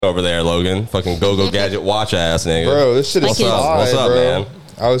over there, Logan. Fucking go gadget watch ass nigga. Bro, this shit is What's up, bro. man?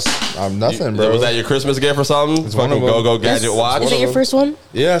 I'm nothing, bro. Was that your Christmas gift or something? It's fucking go gadget watch. Is it your first one?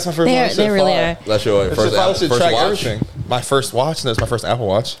 Yeah, it's my first watch. They really are. That's your first watch. Everything. My first watch, and that's my first Apple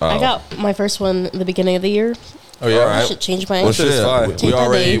Watch. I got my first one at the beginning of the year. Oh yeah, I should change my. Well, shit, we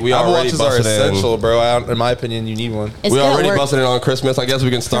already Apple Watches are busted essential, bro. In my opinion, you need one. It's we already work. busted it on Christmas. I guess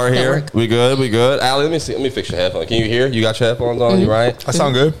we can start here. We good. Allie, let me fix your headphones. Can you hear? You got your headphones on, you right? I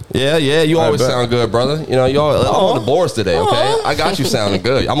sound good. Yeah. You always sound good, brother. You know, I'm on the boards today, okay? I got you sounding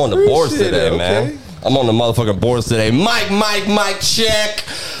good. I'm on the boards today, man. I'm on the motherfucking boards today. Mike, check.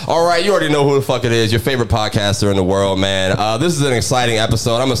 All right, you already know who the fuck it is. Your favorite podcaster in the world, man. This is an exciting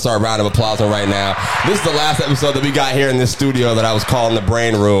episode. I'm going to start a round of applause right now. This is the last episode that we got here in this studio that I was calling the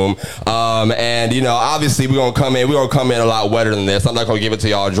Brain Room. And, you know, obviously we're going to come in a lot wetter than this. I'm not going to give it to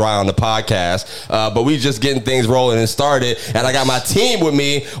y'all dry on the podcast. But we just getting things rolling and started. And I got my team with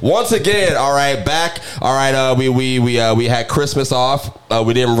me once again. All right, back. All right, we had Christmas off.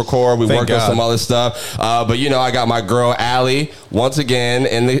 We didn't record. We worked on some other stuff. But, you know, I got my girl, Allie, once again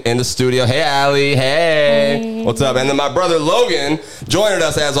in the studio. Hey, Allie. Hey. What's up? And then my brother, Logan, joining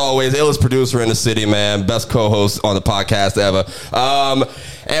us, as always, illest producer in the city, man. Best co-host on the podcast ever.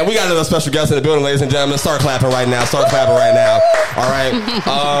 And we got another special guest in the building, ladies and gentlemen. Start clapping right now. All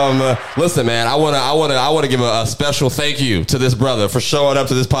right. Listen, man, I want to give a special thank you to this brother for showing up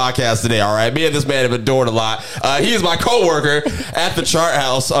to this podcast today. All right. Me and this man have adored a lot. He is my coworker at the Chart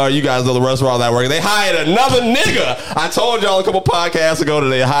House. You guys know the restaurant that I work. They hired another nigga. I told y'all a couple podcasts ago that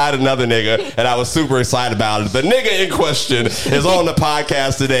they hired another nigga, and I was super excited about it. The nigga in question is on the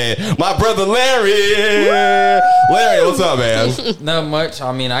podcast today. My brother Larry. Larry, what's up, man? Not much.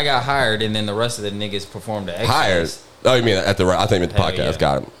 I mean, I got hired, and then the rest of the niggas performed the extras. Hired? Oh, you mean at the? I think you meant the podcast. Yeah.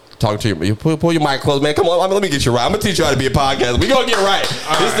 Got him. Talking to you. You pull your mic close, man. Come on, let me get you right. I'm gonna teach you how to be a podcast. We gonna get right.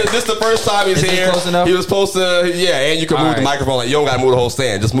 This the first time he's here. Close enough? He was supposed to, and you can move the microphone. Like, you don't gotta move the whole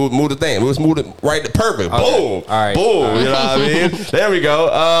stand. Just move the thing. Just move it right. Perfect. Okay. Boom. All right. Boom. You know what I mean? There we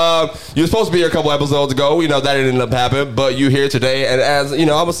go. You were supposed to be here a couple episodes ago. You know that didn't end up happening, but you here today, and as you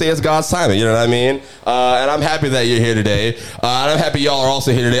know, I'm gonna say it's God's timing. You know what I mean? And I'm happy that you're here today. And I'm happy y'all are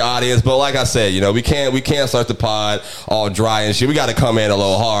also here today, audience. But like I said, you know, we can't start the pod all dry and shit. We got to come in a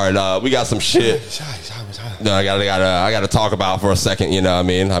little hard. We got some shit. No, I gotta talk about for a second. You know what I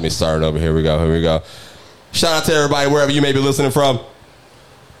mean? Let me start over. Here we go. Shout out to everybody wherever you may be listening from.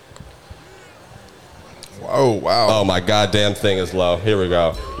 Oh wow! Oh my goddamn thing is low. Here we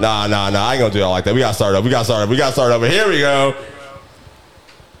go. Nah. I ain't gonna do it like that. We gotta start over. Here we go.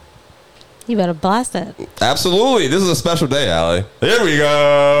 You better blast that. Absolutely. This is a special day, Allie. Here we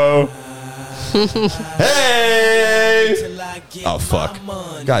go. Hey! Oh, fuck.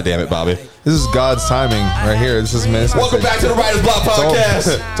 God damn it, Bobby. This is God's timing right here. This is man. Welcome back to the Writer's Block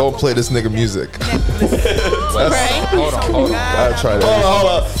Podcast. Don't play this nigga music. Right? Hold on. I try that. Hold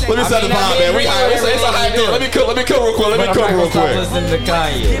on. Let me set the vibe, man. Let me cook real quick. Listen to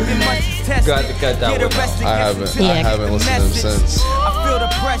Kanye. Got to cut that one out. I haven't listened to him since. I feel the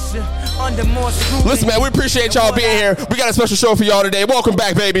pressure under more scrutiny. Listen, man, we appreciate y'all being here. We got a special show for y'all today. Welcome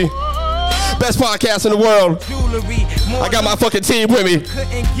back, baby. Best podcast in the world. I got my fucking team with me.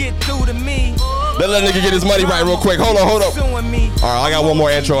 Let nigga get his money right real quick. Hold on. All right, I got one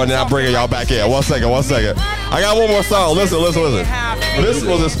more intro and then I'm bringing y'all back in. One second. I got one more song. Listen. This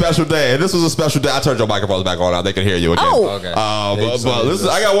was a special day. I turned your microphones back on now. They can hear you again. Oh. Okay. But listen,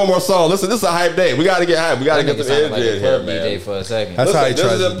 I got one more song. Listen, this is a hype day. We got to get hype. We got to get some energy in here, man. DJ for a second. That's how he Listen,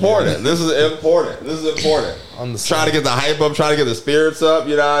 tries this to is important. This is important. Trying to get the hype up, trying to get the spirits up,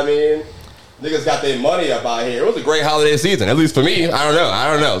 you know what I mean? Niggas got their money up out here. It was a great holiday season, at least for me. I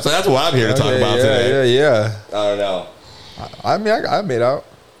don't know. So that's what I'm here to talk about today. Yeah. I don't know. I mean, I made out.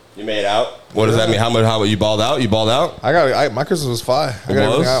 You made out? What does that mean? How much you balled out? My Christmas was fire. I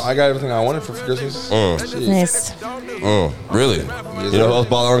got everything I wanted for Christmas. Nice. Really? You know who else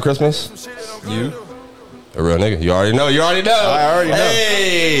balled out on Christmas? You? A real nigga. You already know. I already know.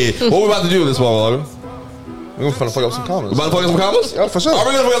 Hey, what we about to do this one, Logan? We're gonna fuck up some comments. We about to fuck up some comments? Yeah, for sure. Are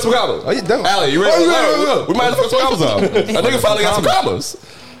we gonna fuck up some comments? Oh, you don't. Allie, you ready? Yeah. We might have to fuck some comments up. I think we finally got some comments.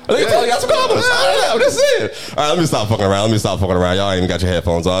 I don't know. That's it. All right, let me stop fucking around. Y'all ain't even got your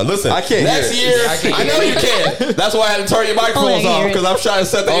headphones on. Listen, I can't next hear year, I know you can. That's why I had to turn your microphones off because I'm trying to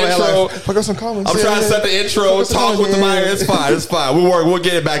set the intro. Fuck up some comments. I'm trying to set the intro, talk with the mic. It's fine. We'll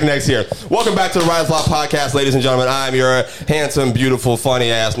get it back next year. Welcome back to the Writer's Block Podcast, ladies and gentlemen. I'm your handsome, beautiful,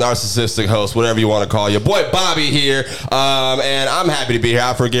 funny ass, narcissistic host, whatever you want to call your boy Bobby here. And I'm happy to be here.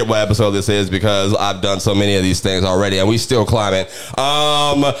 I forget what episode this is because I've done so many of these things already, and we still climbing.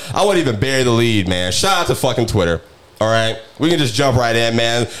 I won't even bury the lead, man. Shout out to fucking Twitter. All right, we can just jump right in,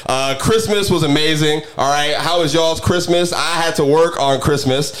 man. Christmas was amazing. All right, how was y'all's Christmas? I had to work on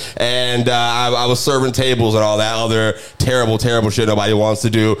Christmas, and I was serving tables and all that other terrible shit nobody wants to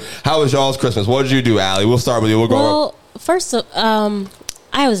do. How was y'all's Christmas? What did you do, Allie? We'll start with you. We'll go. Well, first,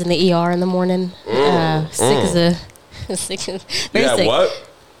 I was in the ER in the morning, sick as a very sick. What?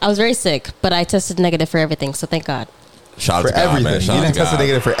 I was very sick, but I tested negative for everything, so thank God. Shout out For to God, everything. man. Shout You out didn't to test God.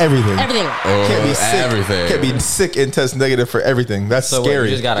 negative for everything. Everything. Can't be sick. Everything. Can't be sick and test negative for everything. That's So scary.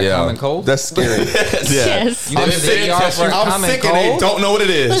 you just got a Yeah. common cold? That's scary. Yes. You went to the ER for a I'm common sick and they cold? don't know what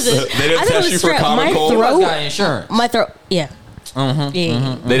it is. Listen, They didn't I thought it test was you for strep. common My cold? You throat. must got insurance. My throat. Yeah.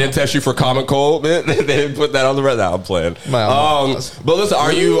 Yeah. They didn't test you for common cold. They didn't put that on the red. Now I'm playing. But listen, all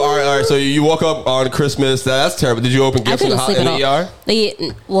right. So you woke up on Christmas. That's terrible. Did you open I gifts in couldn't sleep the at ER?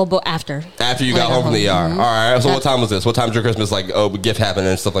 all. Well, but after. After you When got I home from the ER. Mhm. All right. So what time was this? What time's your Christmas? Like, gift happening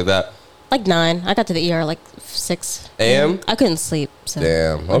and stuff like that. Like 9. I got to the ER like 6 AM? I couldn't sleep. So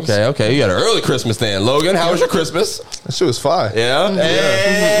Damn. I just- Okay. You had an early Christmas then. Logan, how was your Christmas? That shit was fire. Yeah.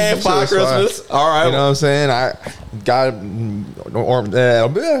 Hey, That fire shit was fire. Christmas. All right. You know what I'm saying? I got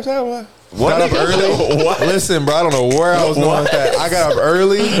got up early. What? Listen, bro, I don't know where I was going with that. I got up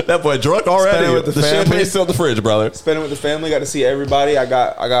early, That boy drunk already. Spending with the family. champagne's still in the fridge, brother. spending with the family, got to see everybody. I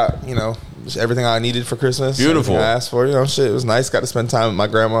got, just everything I needed for Christmas. Beautiful. Everything I asked for, shit. It was nice. Got to spend time with my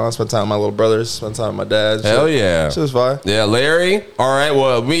grandma, spend time with my little brothers, spend time with my dad. Hell Shit. yeah. Shit was fine. Yeah, Larry. All right.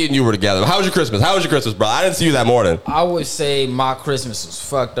 Well, me and you were together. How was your Christmas? Bro? I didn't see you that morning. I would say my Christmas was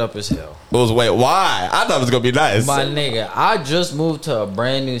fucked up as hell. Wait, why? I thought it was gonna be nice. My nigga, I just moved to a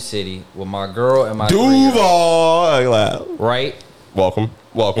brand new city with my girl and my 3-year-old, Duval. right? Welcome.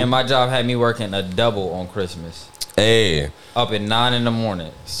 And my job had me working a double on Christmas. Hey, Up at 9 in the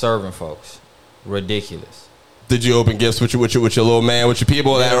morning, serving folks. Ridiculous. did you open gifts with your little man, with your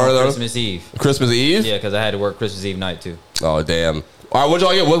people that On are Christmas Eve. Christmas Eve? Yeah, because I had to work Christmas Eve night too. Oh damn. All right, what'd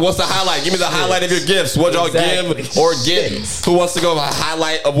y'all get? What's the highlight? Give me the highlight of your gifts. What'd y'all Exactly. give or get? Who wants to go with a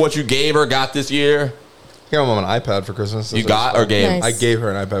highlight of what you gave or got this year? I got my mom an iPad for Christmas. You got or gave? Nice. I gave her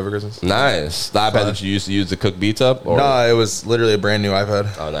an iPad for Christmas. Nice. The iPad that you used to use to cook beats up? Or? No, it was literally a brand new iPad.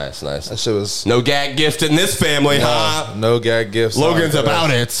 Oh, nice. That shit was No gag gift in this family, huh? no gag gifts. Logan's about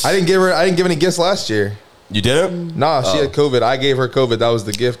it. I didn't give any gifts last year. You didn't? Nah, she had COVID. I gave her COVID. That was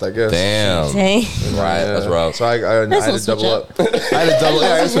the gift, I guess. Damn. Dang. Right, that's rough. So I had That's to a switch double up. up. I had to double. Yeah,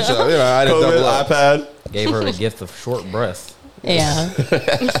 I had to switch up. I had to COVID, double up. iPad. Gave her the gift of short breath. Yeah.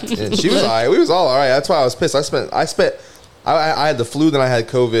 And she was all right. We was all right. That's why I was pissed. I had the flu, then I had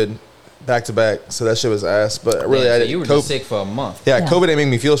COVID back to back. So that shit was ass. But really, Yeah, I so didn't. you were just sick for a month. Yeah, Yeah. COVID didn't make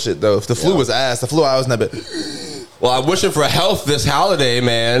me feel shit though. If the flu was ass, the flu I was in that bit. Well, I'm wishing for health this holiday,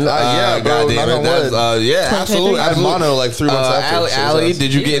 man. Yeah, bro, goddamn knock it. on That's, wood. yeah, absolutely. I had mono like 3 months after. Allie, so it was Allie, ass.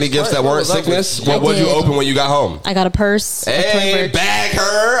 did you get any gifts that What weren't was up with sickness? you? What did you did. open when you got home? I got a purse. a Tory Hey, Burch. bag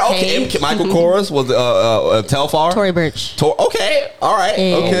her. Okay, Hey. Michael Kors was Telfar. Tory Burch. Okay, all right.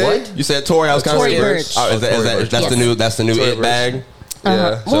 Yeah. Okay. What? You said Tory. I was kind of Tory scared. Burch. Oh, is that, Tory that's the Burch. new that's the new Tory it Burch. bag.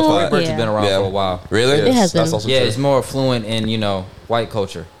 Yeah. So Well, far. Birch has been around Yeah. for a while. Really? It has That's been. also Yeah, true. it's more fluent in, white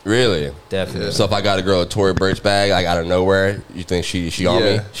culture. Really? Definitely. So if I got a girl a Tory Burch bag, like out of nowhere, you think she on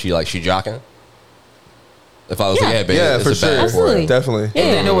Yeah. me? She jocking? If I was Yeah. like, hey, baby, Yeah, it's for a sure. bag for Absolutely. it. Definitely. If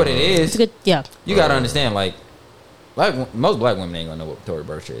they know what it It's is, good. Yeah. you got to understand, most black women ain't going to know what Tory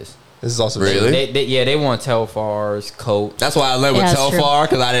Burch is. This is also Really? true. They want Telfar's coat. That's why I led with Yeah, that's Telfar,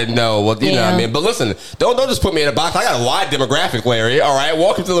 because I didn't know what you know what I Yeah. mean. But listen, don't just put me in a box. I got a wide demographic, Larry. All right,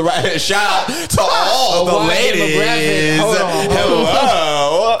 welcome to the right. Shout out to all A the wide ladies. demographic. Hold on.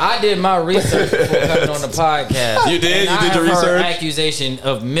 Hello. I did my research before coming on the podcast. You did? And You did your I have heard research? accusation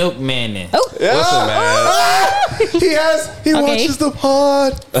of milkmanning. Oh. Listen, man. He Okay. watches the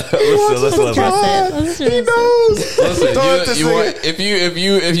pod. listen. Trust it. Let's He trust it. knows. Listen, Don't have to you say want, it.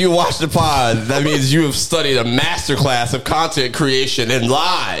 if you watch the pod, that means you have studied a masterclass of content creation and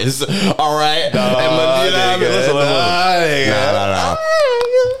lies. All right, and, No.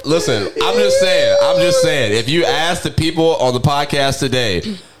 Listen, I'm just saying. If you ask the people on the podcast today,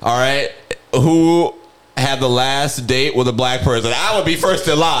 all right, who had the last date with a black person, I would be first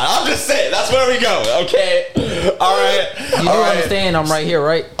in line. I'm just saying. That's where we go. Okay. All right. You do understand I'm right here,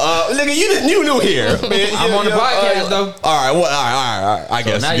 right? Nigga, you new here. Man, I'm on the podcast, though. All right. Well, all right. I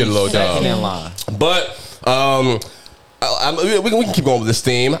guess Now you get a little second in dumb. line. But we can keep going with this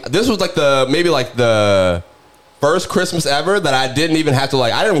theme. This was like the first Christmas ever that I didn't even have to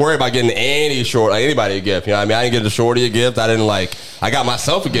I didn't worry about getting anybody a gift. You know what I mean? I didn't get a shorty a gift. I got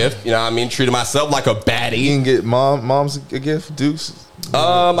myself a gift. You know what I mean? Treated myself like a baddie. You can get mom's a gift. Deuce.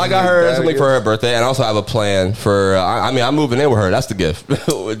 I got her something for her birthday, and I also have a plan for. I'm moving in with her. That's the gift. This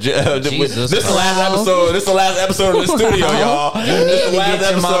is the last episode. This is the last episode in the studio, y'all. This is the last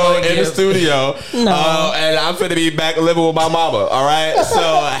episode in the studio, and I'm finna be back living with my mama. All right,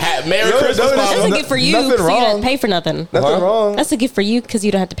 so Merry Christmas, mama. That's a gift for you, so you don't have to pay for nothing. Nothing wrong. That's a gift for you because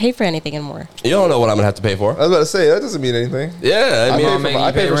you don't have to pay for anything anymore. You don't know what I'm gonna have to pay for. I was about to say that doesn't mean anything. Yeah,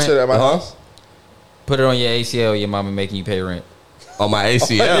 I pay for shit at my house. Put it on your ACL. Your mama making you pay rent. On my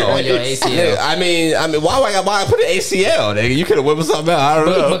ACL. On your ACL. I mean, why put an ACL, nigga? You could have whipped something out. I don't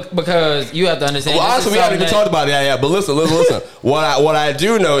know. Because you have to understand. Well, honestly, we haven't even talked about it. Yeah. But listen. What I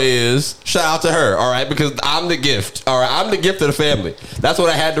do know is, shout out to her, all right? Because I'm the gift, all right? I'm the gift of the family. That's what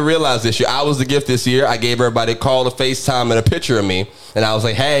I had to realize this year. I was the gift this year. I gave everybody a call, a FaceTime, and a picture of me. And I was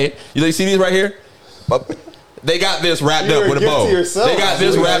like, hey, you see these right here? They got this wrapped up with a bow. They got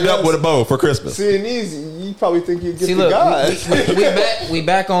this wrapped up with a bow for Christmas. Seeing these, you probably think you're gifted God. We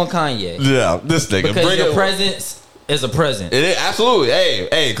back on Kanye. Yeah, this nigga. Because your presence is a present. It is, absolutely.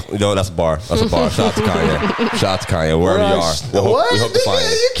 Hey, you know, that's a bar. That's a bar. Shout out to Kanye. Shout out to Kanye, wherever you are. What? We hope to find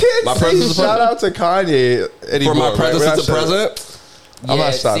You can't say shout out to Kanye anymore. For my presence as a present? I'm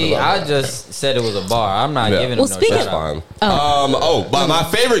not shouting about that. I just said it was a bar. I'm not giving him no shout out. But my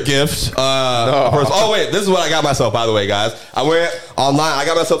favorite gift. This is what I got myself, by the way, guys. I went online. I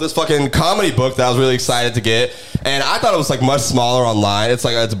got myself this fucking comedy book that I was really excited to get, and I thought it was like much smaller online. It's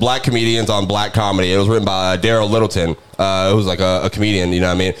black comedians on black comedy. It was written by Daryl Littleton, who's like a comedian. You know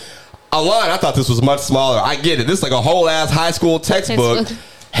what I mean? Online, I thought this was much smaller. I get it. This is like a whole ass high school textbook,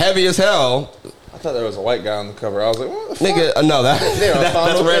 heavy as hell. I thought there was a white guy on the cover. I was like, what the fuck? Nigga, no, that's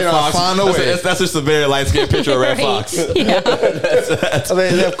Red Fox. That's just a very light-skinned picture of Red Fox. Yeah.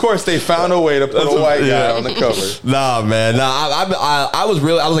 Of course, they found a way to put a white guy on the cover. Nah, man.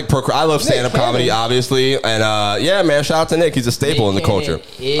 I love stand-up comedy, obviously. And, yeah, man, shout out to Nick. He's a staple in the culture.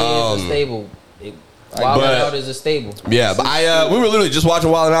 He is a staple. Wild Out is a stable. Yeah, but we were literally just watching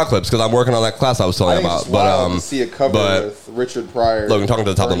Wild Out clips because I'm working on that class I was telling you about. But to see a cover with Richard Pryor. Look, I'm talking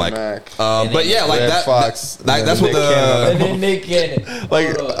to the top of the mic. But yeah, like that. Fox, that's what and then Nick Cannon.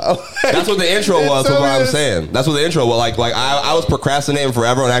 That's what the intro was. What I'm saying. That's what the intro was. Like I was procrastinating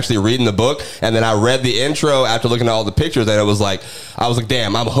forever on actually reading the book, and then I read the intro after looking at all the pictures, and it was like I was like,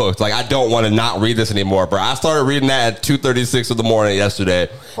 damn, I'm hooked. Like I don't want to not read this anymore, bro. I started reading that at 2:36 in the morning yesterday,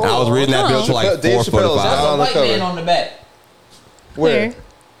 and I was reading that bill till like 4:45. That's a white man on the back. Where?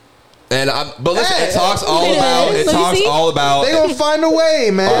 And but listen, it talks all about. They gonna find a way,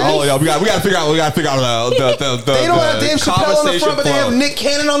 man. Hold on, y'all. We gotta figure out. The they don't have Dave Chappelle on the front, but they have Nick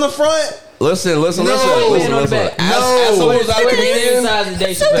Cannon on the front. Listen. As someone who's not a comedian,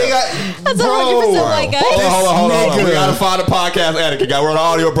 they got. That's 100% white guy. Hold on. We gotta find a podcast etiquette, guy. We're on an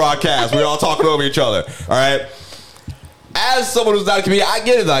audio broadcast. We're all talking over each other. All right. As someone who's not a comedian, I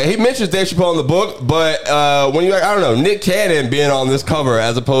get it. Like he mentions Dave Chappelle in the book, but when you, I don't know, Nick Cannon being on this cover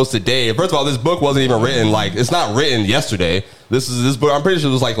as opposed to Dave. First of all, this book wasn't even written it's not written yesterday. This book. I'm pretty sure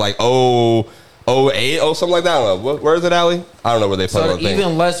it was like 08 or something like that. I don't know. Where is it, Allie? I don't know where they put it.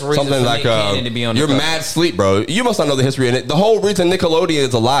 Even less reason something for Nick Cannon to be on. You're cover. mad sleep, bro. You must not know the history of it. The whole reason Nickelodeon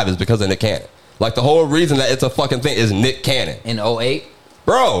is alive is because of Nick Cannon. Like the whole reason that it's a fucking thing is Nick Cannon in 08.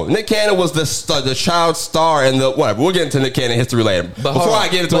 Bro, Nick Cannon was the child star in the whatever. We'll get into Nick Cannon history later. But before I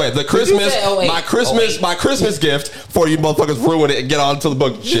get into it, my Christmas gift for you motherfuckers ruin it and get on to the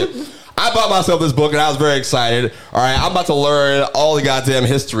book shit. I bought myself this book and I was very excited. All right, I'm about to learn all the goddamn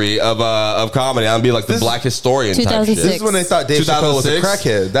history of comedy. I'm gonna be like the black historian type shit. This is when they thought Dave Chappelle was a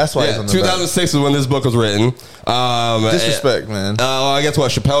crackhead. That's why. Yeah, 2006 is when this book was written. Disrespect, man. I guess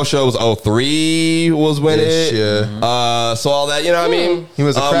what Chappelle Show was 03 was when so all that, you know what I mean? He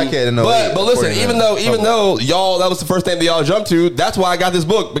was a crackhead in 08. But listen, even though y'all, that was the first name that y'all jumped to, that's why I got this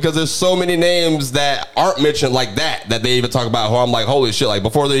book, because there's so many names that aren't mentioned like that they even talk about, who I'm like, holy shit, like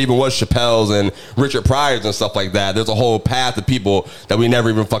before there even was Chappelle's and Richard Pryor's and stuff like that, there's a whole path of people that we never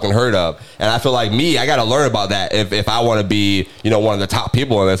even fucking heard of. And I feel like I gotta learn about that if I want to be, one of the top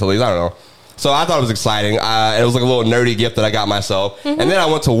people in this, at least. I don't know. So I thought it was exciting. It was like a little nerdy gift that I got myself. Mm-hmm. And then I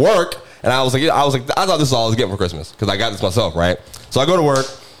went to work, and I was like, I thought this was all I was getting for Christmas, because I got this myself, right? So I go to work,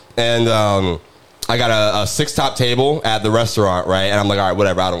 and I got a 6-top table at the restaurant, right? And I'm like, all right,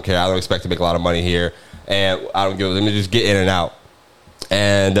 whatever, I don't care. I don't expect to make a lot of money here, and I don't give a, let me just get in and out.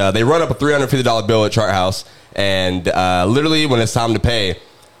 And they run up a $350 bill at Chart House, and literally when it's time to pay,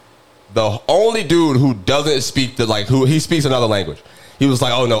 the only dude who doesn't speak he speaks another language. He was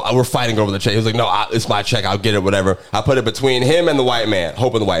like, oh, no, we're fighting over the check. He was like, no, it's my check. I'll get it, whatever. I put it between him and the white man,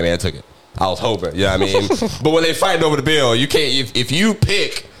 hoping the white man took it. I was hoping, you know what I mean? But when they fighting over the bill, you can't, if you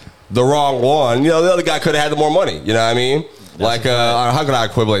pick the wrong one, the other guy could have had the more money, you know what I mean? Like, how could I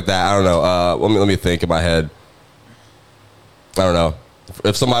equivalent that? I don't know. Let me think in my head. I don't know.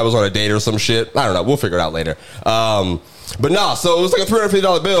 If somebody was on a date or some shit, I don't know. We'll figure it out later. But no, so it was like a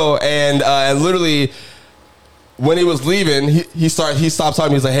 $350 bill, and literally when he was leaving, he stopped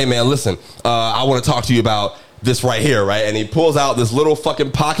talking. He's like, "Hey man, listen, I want to talk to you about this right here, right?" And he pulls out this little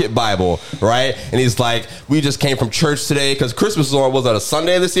fucking pocket Bible, right? And he's like, "We just came from church today because Christmas was on a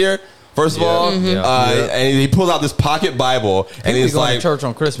Sunday this year." First of all, and he pulls out this pocket Bible, and he's going like, to church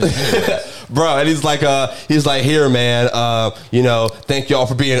on Christmas, bro. And he's like, "Here, man. Thank y'all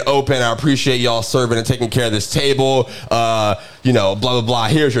for being open. I appreciate y'all serving and taking care of this table. Blah blah blah.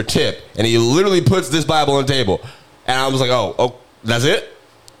 Here's your tip." And he literally puts this Bible on the table, and I was like, "Oh, that's it."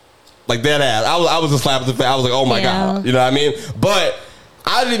 Like that ass. I was just slapping the face. I was like, "Oh my god," you know what I mean? But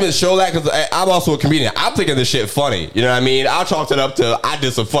I didn't even show that because I'm also a comedian. I'm thinking this shit funny. You know what I mean? I chalked it up to I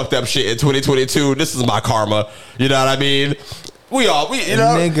did some fucked up shit in 2022. This is my karma. You know what I mean? You don't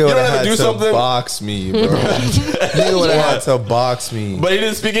ever do something. Box me, bro. Nigga would have had to box me. But he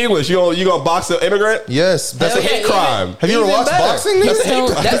didn't speak English. You gonna box an immigrant? Yes, that's a hate crime. Have you ever watched boxing? That's a hate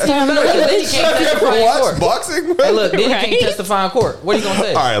crime. That's even better. Then he can't testify in court. Boxing? Hey, look, then he can't testify in court. What are you gonna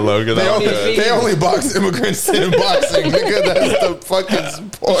say? All right, Logan. They only box immigrants in boxing. Nigga, that's the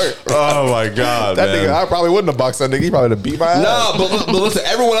fucking sport. Oh my god, that man. nigga, I probably wouldn't have boxed that nigga. He probably would have beat my ass. No, but listen,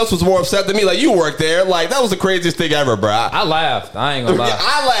 everyone else was more upset than me. Like, you worked there. Like, that was the craziest thing ever, bro. I laughed. I ain't gonna lie.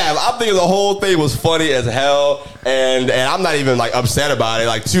 I laughed. I'm thinking the whole thing was funny as hell, and I'm not even like upset about it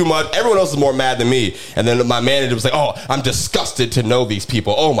like too much. Everyone else is more mad than me. And then my manager was like, "Oh, I'm disgusted to know these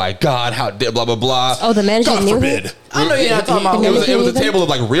people. Oh my god, how did blah blah blah." Oh, the manager God knew forbid. him? I know you're not talking about. It was a table of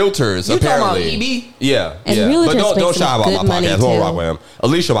like realtors. You apparently. talking about EB? Yeah, and yeah. realtors But don't make shout some about good my money podcast. We won't too. rock with him.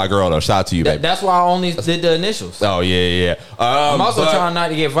 Alicia, my girl, though. Shout out to you, baby. That's why I only did the initials. Oh yeah. I'm also trying not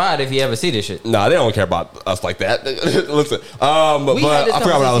to get fired if you ever see this shit. Nah, they don't care about us like that. Listen, but I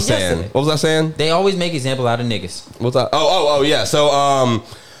forgot what I was saying. Yesterday. What was I saying? They always make example out of niggas. What's that? Oh yeah.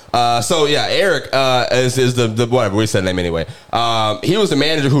 So yeah, Eric is the whatever we said name anyway. He was the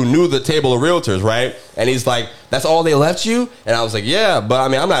manager who knew the table of realtors, right? And he's like, "That's all they left you?" And I was like, "Yeah, but I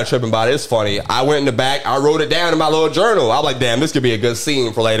mean, I'm not tripping about it. It's funny." I went in the back, I wrote it down in my little journal. I was like, "Damn, this could be a good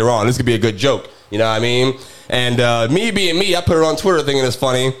scene for later on. This could be a good joke." You know what I mean? And me being me, I put it on Twitter thinking it's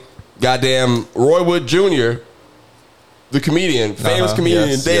funny. Goddamn, Roy Wood Jr., the comedian, famous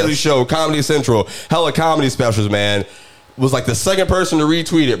comedian, Daily Show, Comedy Central, hella comedy specials, man, was like the second person to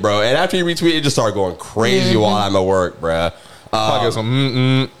retweet it, bro. And after he retweeted, it just started going crazy while I'm at work, bro. What?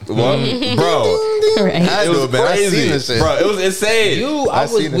 Bro, Right. it was crazy, bro. It was insane.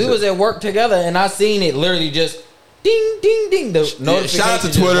 We was at work together, and I seen it literally just ding, ding, ding. The Shout out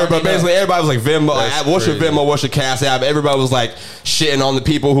to Twitter, but basically everybody was like, Venmo, what's your Venmo, what's your Cash App? Everybody was like shitting on the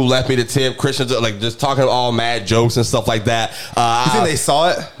people who left me the tip. Christians like just talking all mad jokes and stuff like that. You think they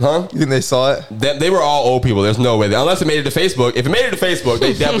saw it? Huh? You think they saw it? They were all old people. There's no way. Unless it made it to Facebook. If it made it to Facebook,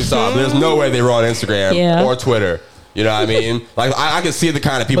 they definitely saw it. But there's no way they were on Instagram or Twitter. You know what I mean? Like, I can see the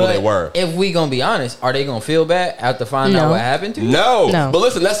kind of people they were. If we gonna be honest, are they gonna feel bad after finding out what happened to you? No. But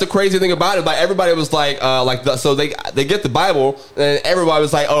listen, that's the crazy thing about it. Like, everybody was like, so they get the Bible, and everybody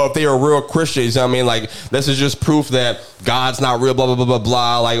was like, "Oh, if they are real Christians," you know what I mean? Like, this is just proof that God's not real, blah, blah, blah, blah,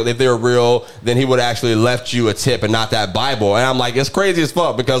 blah. Like, if they were real, then he would have actually left you a tip and not that Bible. And I'm like, it's crazy as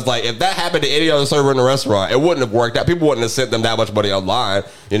fuck, because, like, if that happened to any other server in the restaurant, it wouldn't have worked out. People wouldn't have sent them that much money online.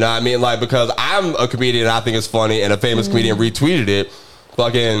 You know what I mean? Like, because I'm a comedian and I think it's funny, and a famous comedian retweeted it,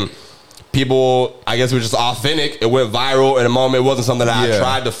 fucking people, I guess it was just authentic. It went viral in a moment. It wasn't something that I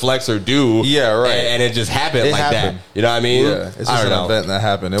tried to flex or do. Yeah, right. And it just happened that. You know what I mean? Yeah, it's just an event that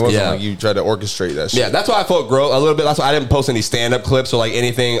happened. It wasn't like you tried to orchestrate that shit. Yeah, that's why I felt gross a little bit. That's why I didn't post any stand-up clips or like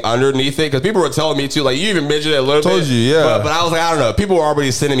anything underneath it, because people were telling me too, like, you even mentioned it a little bit. Told you, yeah. But I was like, I don't know. People were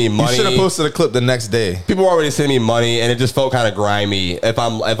already sending me money. You should have posted a clip the next day. People were already sending me money, and it just felt kind of grimy if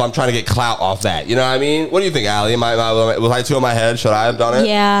I'm trying to get clout off that. You know what I mean? What do you think, Allie? Was I too in my head? Should I have done it?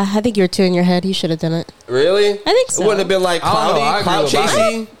 Yeah, I think you're too in your head. You should have done it. Really? I think so. It wouldn't have been like clout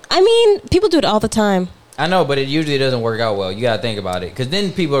chasing. I mean, people do it all the time. I know, but it usually doesn't work out well. You gotta think about it, because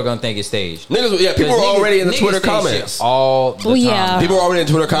then people are gonna think it's staged. People are already in the Twitter comments all the time. People are already in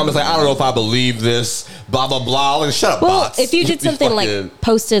Twitter comments like, I don't know if I believe this, blah blah blah. Like, shut up, well, bots. if you did something like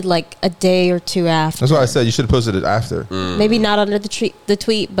posted like a day or two after, that's why I said you should have posted it after. Maybe not under the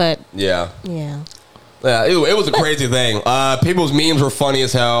tweet, but yeah. Yeah, it was a crazy thing. People's memes were funny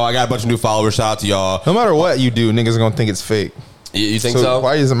as hell. I got a bunch of new followers. Shout out to y'all. No matter what you do, niggas are gonna think it's fake. You think so?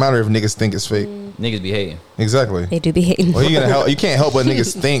 Why does it matter if niggas think it's fake? Niggas be hating. Exactly. They do be hating. Well, you can't help what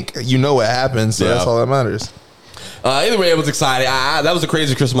niggas think. You know what happens, so that's all that matters. Either way, it was exciting. That was the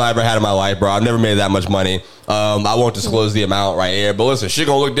craziest Christmas I ever had in my life, bro. I've never made that much money. I won't disclose the amount right here, but listen, shit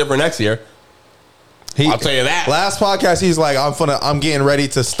gonna look different next year. I'll tell you that. Last podcast, he's like, I'm getting ready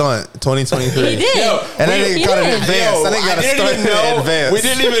to stunt 2023. He did. And then they got an advance. Then they got to stunt in advance. We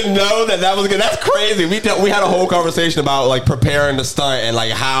didn't even know that was good. That's crazy. We had a whole conversation about like preparing to stunt and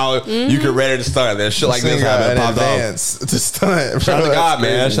like how you get ready to stunt. There's shit like this happening. An advance to stunt. Shout out to God,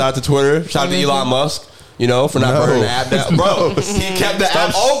 man. Shout out to Twitter. Shout out to Elon Musk. For not burning the app down. Bro, he kept the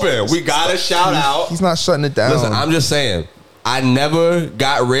app open. We got to shout out. He's not shutting it down. Listen, I'm just saying. I never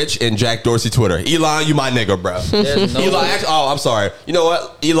got rich in Jack Dorsey Twitter. Elon, you my nigga, bro. I'm sorry. You know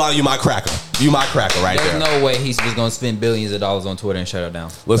what? Elon, you my cracker. You my cracker right there. There's no way he's just going to spend billions of dollars on Twitter and shut it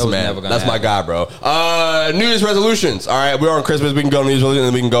down. Listen, man, that's my guy, bro. New Year's resolutions. All right, we're on Christmas. We can go to New Year's resolutions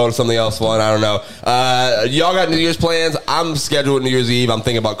and we can go to something else fun. I don't know. Y'all got New Year's plans? I'm scheduled New Year's Eve. I'm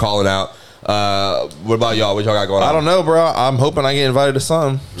thinking about calling out. What about y'all? What y'all got going on? I don't know, bro. I'm hoping I get invited to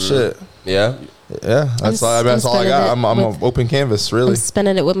something. Shit. Yeah? Yeah, that's all I got. I'm an open canvas, really. I'm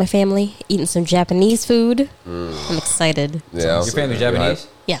spending it with my family, eating some Japanese food. I'm excited. Yeah. Your family's Japanese?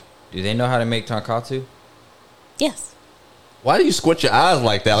 Yeah. Do they know how to make tonkatsu? Yes. Why do you squint your eyes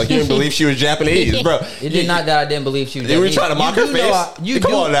like that? Like you didn't believe she was Japanese, bro. It did not that I didn't believe she was Japanese. You were trying to mock her face?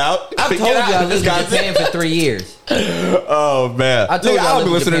 Come on now. I've told you I lived in Japan for 3 years. Oh, man. I told you I don't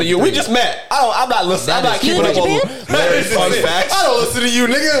be listening to you. We just met. I'm not listening. I'm not keeping up on Larry's fun facts. I don't listen to you,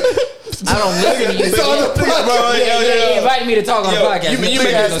 nigga. I don't listen to you. It's on the podcast, You invited me to talk on the podcast. You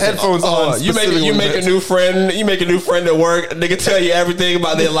make headphones on. You make a new friend. You make a new friend at work. Nigga tell you everything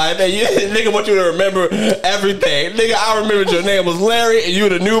about their life. Nigga want you to remember everything. Nigga, I remembered your name was Larry and you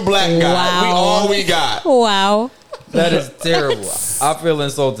the new black guy. Wow. We all we got. Wow. That is terrible. I feel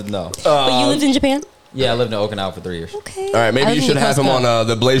insulted now. But you lived in Japan? Yeah, I lived in Okinawa for 3 years. Okay. All right, maybe you should have him on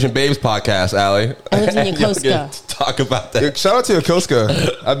the Blasian Babes podcast, Allie. I lived in Yokosuka. Talk about that. Shout out to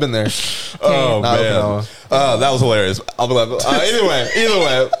Yokosuka. I've been there. Oh, man. That was hilarious. Either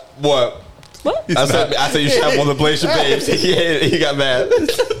way, what? I said you should have one of the Blasian Babes. He got mad.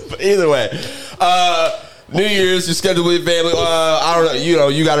 Either way. New Year's, you scheduled with your family. I don't know.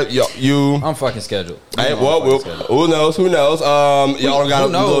 You got to. I'm fucking scheduled. Hey, who knows? Y'all got a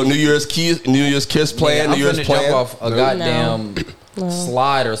little New Year's kiss plan. Yeah, New Year's plan. Jump off a goddamn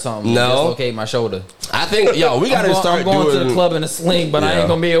slide or something. No, dislocate my shoulder. I think we got to start going doing to the club in a sling, but I ain't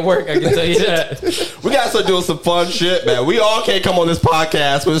gonna be at work. I can tell you that. We got to start doing some fun shit, man. We all can't come on this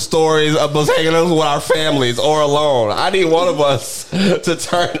podcast with stories of us hanging out with our families or alone. I need one of us to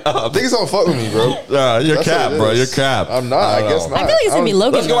turn up. Niggas don't fuck with me, bro. You're cap, bro. You're cap. I'm not. I guess not. I feel like it's gonna be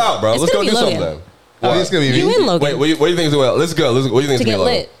Logan. Let's go out, bro. Let's go do Logan. something. I think it's gonna be you me. and Logan. Wait, what do you think is well? Let's go. What do you think is to gonna get be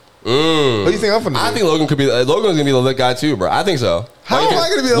lit. What do you think I'm gonna do? I think Logan's gonna be the lit guy too, bro. I think so. How am I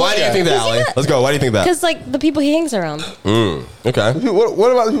gonna be the lit guy? Why do you think that, Allie? Let's go. Why do you think that? Because like the people he hangs around. Okay.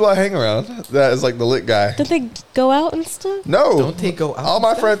 What about the people I hang around? That is like the lit guy. Don't they go out and stuff? No. Don't they go out? All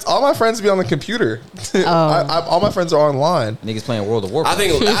my friends be on the computer. All my friends are online. Niggas playing World of Warcraft.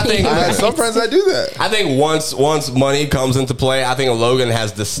 I think I have some friends that do that. I think once money comes into play, I think Logan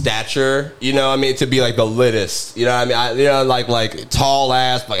has the stature, to be like the littest. You know what I mean? Like tall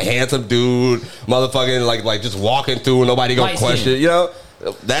ass, like handsome dude, motherfucking like just walking through and nobody gonna question.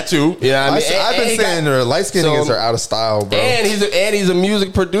 That too. I've been saying light skinned niggas are out of style, bro. And he's a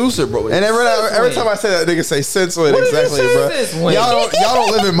music producer, bro. And every time I say that, nigga say senseless. Exactly, bro. Y'all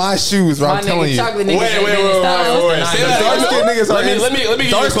don't live in my shoes, bro. I'm telling you. Wait. Say that. Dark skinned niggas are let me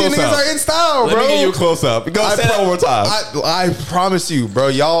get you a close up. Niggas are in style, bro. Let me get you a close up. Go say that one more time. I promise you, bro.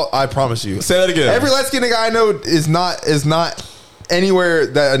 I promise you. Say that again. Every light skinned nigga I know is not anywhere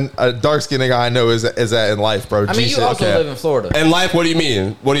that a dark skinned nigga I know is at in life, bro. I mean, you also live in Florida. In life, what do you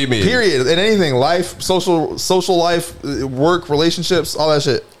mean? Period. In anything, life, social life, work, relationships, all that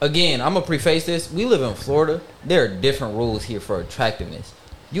shit. Again, I'm gonna preface this. We live in Florida. There are different rules here for attractiveness.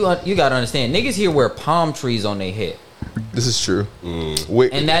 You gotta understand. Niggas here wear palm trees on their head. This is true.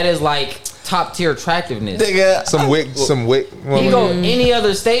 And that is like top tier attractiveness. Nigga, some wick. He go any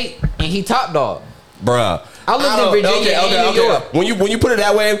other state and he top dog, bruh. I lived in Virginia and New York. When you put it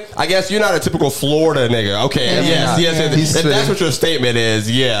that way, I guess you're not a typical Florida nigga. Okay, yes. If that's what your statement is,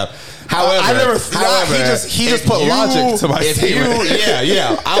 yeah. However, he just put logic to my statement.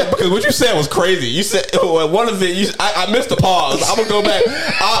 Because what you said was crazy. You said one of the I missed the pause. I'm gonna go back.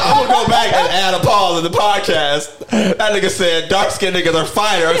 I'm gonna go back and add a pause in the podcast. That nigga said dark skinned niggas are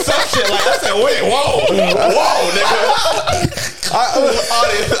finer or some shit like that. I said, wait, whoa, nigga.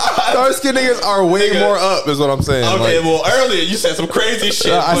 Dark skinned niggas are way more up, is what I'm saying. Okay, well earlier you said some crazy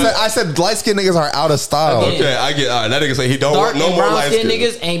shit. I said light skinned niggas are out of style. Okay, I get. That nigga say he don't dark want no and more brown light skinned skin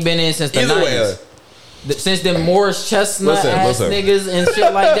niggas ain't been in since the 90s. Since them Morris Chestnut ass niggas and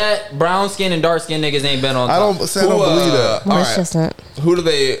shit like that, brown skin and dark skin niggas ain't been on top. I don't believe that. Morris Chestnut. Who do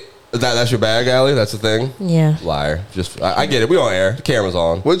they? That's your bag, Allie? That's the thing? Yeah. Liar. I get it. We on air. The camera's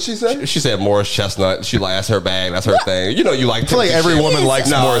on. What did she say? She said Morris Chestnut. She like, that's her bag. That's her thing. You know you like. I feel like every woman likes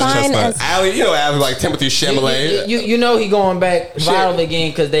Morris Chestnut. Allie, you know Allie like Timothy Chalamet. You know he going back viral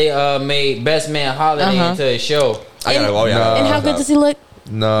again because they made Best Man Holiday into a show. And how good does he look?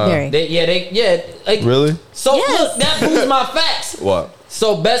 No. Very. Really? So look, that proves my facts. What?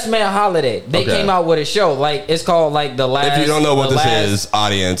 So Best Man Holiday, they came out with a show like it's called like the last. If you don't know what this is,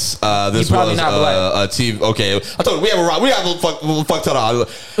 audience, this was a TV. Okay, I told you we have a fuck ton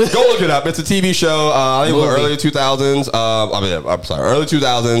of. Go look it up. It's a TV show. I think it was early 2000s. I'm sorry, early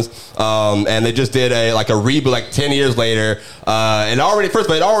 2000s. And they just did a reboot like 10 years later. And already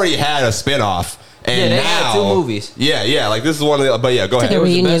it already had a spinoff. And they now, had 2 movies. Yeah, like this is one of the. But yeah, go ahead. There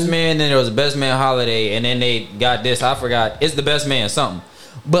was the Best Man, then there was the Best Man Holiday, and then they got this. I forgot. It's the Best Man something.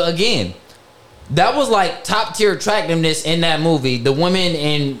 But again, that was like top tier attractiveness in that movie. The women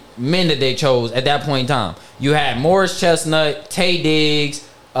and men that they chose at that point in time. You had Morris Chestnut, Taye Diggs.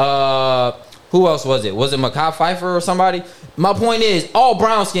 Who else was it? Was it Mekhi Phifer or somebody? My point is, all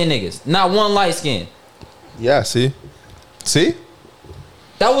brown skin niggas, not one light skin. Yeah. See.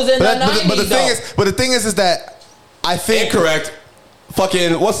 That was in the 90s. But the thing is that I think incorrect.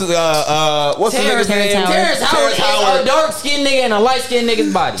 Fucking what's the nigga's name? Terrence Howard is a dark skinned nigga and a light skinned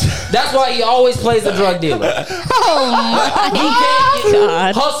nigga's body. That's why he always plays a drug dealer. Oh my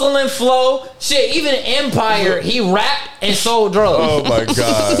God! Hustle and flow, shit. Even Empire, he rapped and sold drugs. Oh my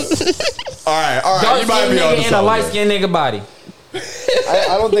God! all right. Dark You might skinned be on nigga and a light skinned nigga body.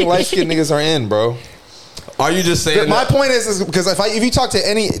 I don't think light skinned niggas are in, bro. Are you just saying? My point is because if you talk to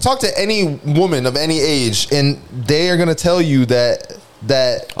any woman of any age, and they are gonna tell you that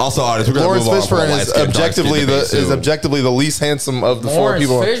also artists, Lawrence Fishburne is objectively the least handsome of the 4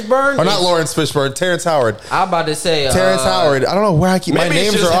 people. Fishburne? Or not Lawrence Fishburne, Terrence Howard. I'm about to say Terrence Howard. I don't know where I keep my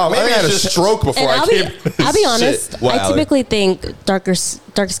names are off. I had a stroke before I came. I'll be honest. I typically think dark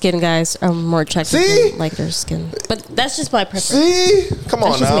skinned guys are more attractive than lighter skin. But that's just my preference. See? Come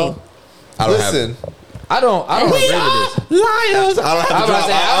on now. Listen. I don't agree with this. Liars. I don't have to drop.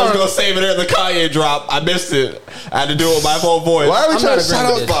 I was going to save it at the Kanye drop. I missed it. I had to do it with my full voice. Why are we trying to shout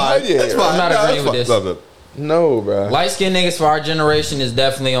out Kanye? That's fine. I'm not agreeing with this. No, bro. Light skinned niggas for our generation is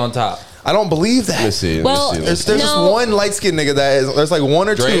definitely on top. I don't believe that. Let me see. There's just one light skinned nigga that is. There's like 1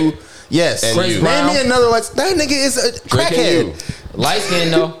 or Drake. 2. Yes. And Name me another light. That nigga is a crackhead. Light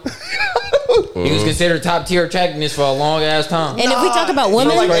skin though. He was considered top tier attractiveness for a long ass time. And if we talk about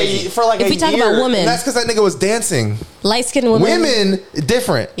women, if we talk about women, that's because that nigga was dancing. Light skinned women,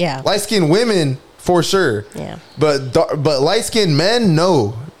 different. Yeah. Light skinned women for sure. Yeah. But light skinned men,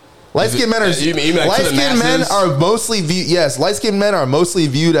 no. Light skinned men are mostly viewed. Yes, light skinned men are mostly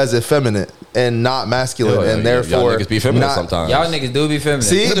viewed as effeminate and not masculine, and therefore y'all niggas be feminine sometimes. Y'all niggas do be feminine.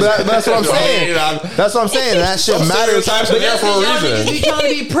 See, but that's what I'm saying. That's what I'm saying. That shit matters. There for a reason. You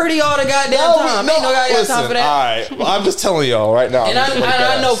trying to be pretty all the goddamn time? Ain't no guy got time for that. All right, well, I'm just telling y'all right now. And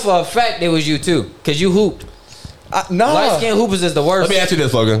I know for a fact it was you too, cause you hooped. No, light skin hoopers is the worst. Let me ask you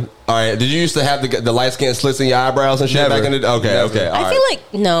this, Logan. All right, did you used to have the light skin slits in your eyebrows and shit back in the day? Okay. I feel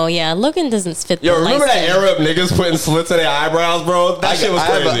like Logan doesn't fit. Yo, remember that era of niggas putting slits in their eyebrows, bro? That shit was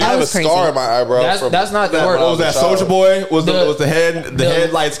crazy. I have a scar in my eyebrow. That's not the worst. What was that? Soulja Boy was the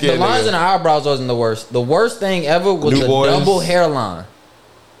head light skin. The lines in the eyebrows wasn't the worst. The worst thing ever was the double hairline.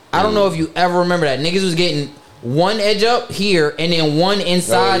 I don't know if you ever remember that. Niggas was getting one edge up here and then one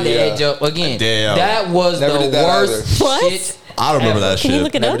inside the edge up again. Damn. That was the worst shit. I don't remember that shit. Can you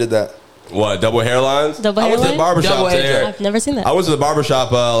look it up? Never did that. What, double hairlines? Double I went to the barbershop today. I've never seen that. I went to the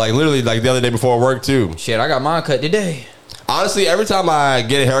barbershop literally the other day before work too. Shit, I got mine cut today. Honestly, every time I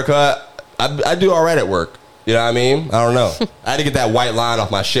get a haircut, I do all right at work. You know what I mean? I don't know. I had to get that white line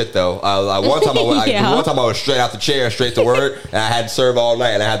off my shit though. One time I was straight out the chair, straight to work, and I had to serve all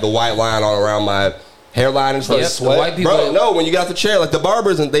night, and I had the white line all around my hairline and stuff. The white people, bro, no, when you get out the chair, like the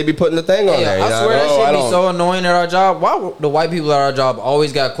barbers, and they be putting the thing on there. I swear that shit be so annoying at our job. Why the white people at our job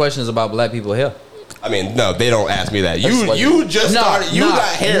always got questions about black people hair? I mean, no, they don't ask me that. You just started. You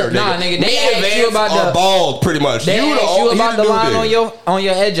got hair, nigga. Nah, nigga. They asked you about the bald, pretty much. They asked you about the line on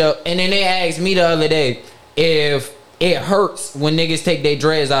your edge up, and then they asked me the other day if it hurts when niggas take their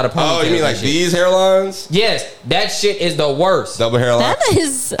dreads out of ponytails. Oh, you mean like these hairlines? Yes, that shit is the worst. Double hairline. That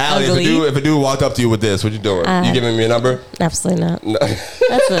is ugly. If a dude walked up to you with this, what you doing? You giving me a number? Absolutely not. No.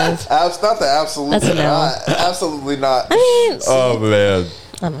 That's not the absolute. That's a no. Absolutely not. I mean, oh man.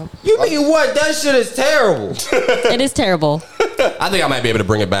 I don't know. You mean what? That shit is terrible. It is terrible. I think I might be able to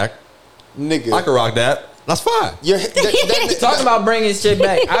bring it back. Nigga. I can rock that. That's fine. Talking about bringing shit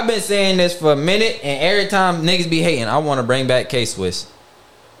back. I've been saying this for a minute, and every time niggas be hating, I want to bring back K-Swiss.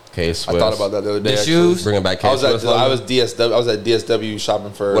 K-Swiss. I thought about that the other day. The shoes. Bringing back K-Swiss. I was at DSW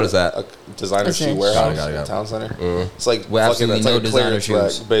shopping for. What is that? A designer shoe warehouse in the town center. It's like absolutely no designer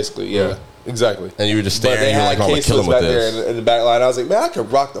shoes. Basically, yeah. Exactly. And you were just staring. You were like, I'm gonna kill him with this. There in the back line, I was like, man, I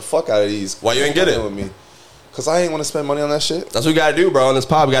could rock the fuck out of these. Why you ain't get it with me? Because I ain't want to spend money on that shit. That's what we got to do, bro. On this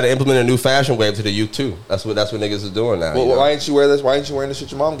pod, we got to implement a new fashion wave to the youth, too. That's what niggas is doing now. Well, why ain't you wear this? Why ain't you wearing the shit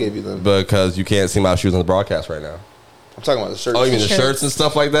your mom gave you then? Because you can't see my shoes on the broadcast right now. I'm talking about the shirts. Oh, you mean the shirts and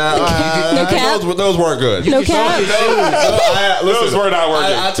stuff like that? No cap? Those weren't good. No cap? Those were not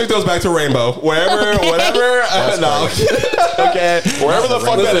working. I took those back to Rainbow. Whatever. No. Okay. Wherever the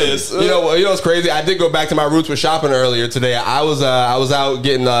fuck that is. You know what's crazy? I did go back to my roots with shopping earlier today. I was out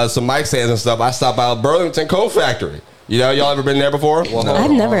getting some mic stands and stuff. I stopped by Burlington Coat Factory. You know, y'all ever been there before? Well,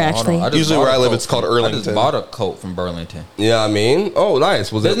 I've never actually. Usually where I live, it's called Earlington. I just bought a coat from Burlington. Yeah, I mean, oh, nice.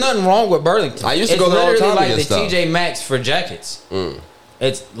 There's nothing wrong with Burlington. I used to go there all the time to get stuff. It's literally like the TJ Maxx for jackets.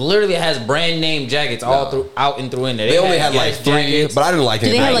 It literally has brand name jackets all through out and through in there. They only had like 3, jackets, but I didn't like it.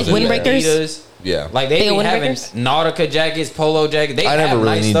 Do they have like windbreakers? Yeah, like they be having Nautica jackets, polo jackets. I never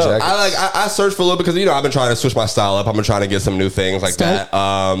really need jackets. I searched for a little because I've been trying to switch my style up. I've been trying to get some new things like that.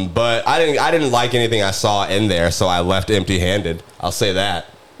 But I didn't like anything I saw in there, so I left empty-handed. I'll say that.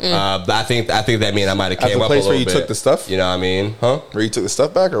 But I think that means I might have came up a little bit. At the place where you took the stuff? You know what I mean? Huh? Where you took the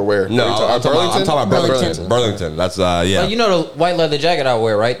stuff back or where? No, I'm talking about Burlington. Burlington. That's yeah. Well, you know the white leather jacket I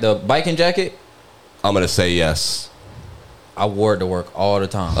wear, right? The biking jacket. I'm gonna say yes. I wore it to work all the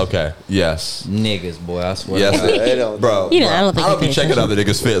time. Okay. Yes. Niggas, boy, I swear. Yes, bro. I don't be checking other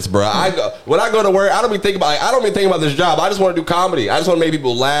niggas' fits, bro. When I go to work, I don't be thinking about this job. I just want to do comedy. I just want to make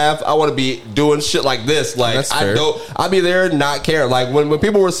people laugh. I want to be doing shit like this. Like I be there not caring. Like when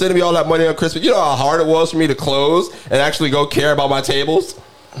people were sending me all that money on Christmas, you know how hard it was for me to close and actually go care about my tables.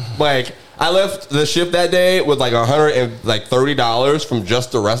 Like I left the shift that day with like $130 from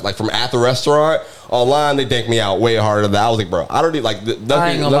just the rest, like from at the restaurant. Online, they danked me out way harder than that. I was like, bro, I don't need like nothing.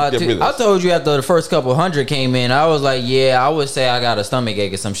 I ain't gonna lie to you. I told you after the first couple hundred came in, I was like, yeah, I would say I got a stomach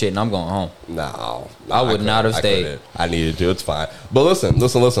ache or some shit, and I'm going home. No, I would not have stayed. I needed to. It's fine. But listen.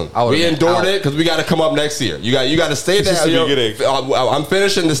 We endured it because we got to come up next year. You got to stay down. I'm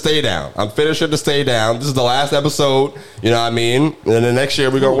finishing to stay down. This is the last episode. You know what I mean? And then the next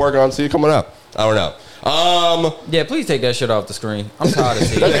year we're gonna work on see you coming up. I don't know. Yeah, please take that shit off the screen. I'm tired of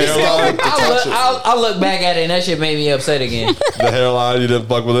seeing it. I look back at it and that shit made me upset again. The hairline, you didn't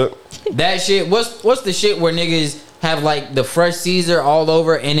fuck with it? That shit, what's the shit where niggas have like the fresh Caesar all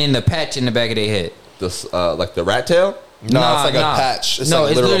over and then the patch in the back of their head? This like the rat tail? No, it's like a patch. It's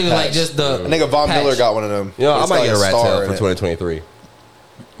literally patch. Like just the I think Von Miller got one of them. You know, I might get a rat tail for 2023.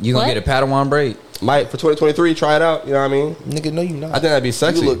 You gonna get a Padawan braid? Might for 2023, try it out. You know what I mean? Nigga, no, you not. I think that'd be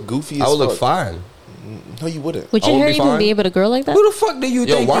sexy. You look goofy as I would fuck. look fine. No, you wouldn't. Would your hair even be able to grow like that? Who the fuck do you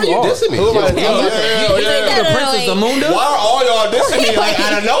think why are you dissing me? You think the Princess Amunda? Why are all y'all dissing me like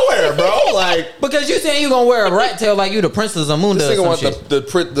out of nowhere, bro? Like because you saying you gonna wear a rat tail like you the Princess Amunda? This nigga want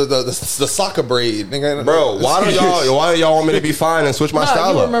the soccer braid, nigga. Bro, why do y'all want me to be fine and switch my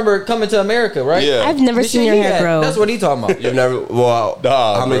style you up? remember coming to America, right? Yeah. I've never seen your hair grow. That's what he talking about. You've never. Well,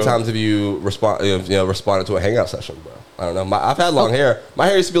 how many times have you responded to a hangout session, bro? I don't know. I've had long hair. My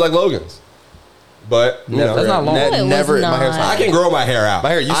hair used to be like Logan's. But that's not long. Never. My hair's I can grow my hair out. My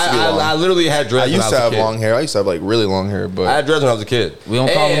hair used to be long. I literally had dreads. I used to have long hair. I used to have like really long hair, but I had dreads when I was a kid. We don't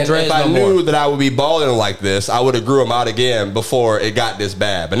call them dreads no more. If I knew that I would be balding like this, I would have grew them out again before it got this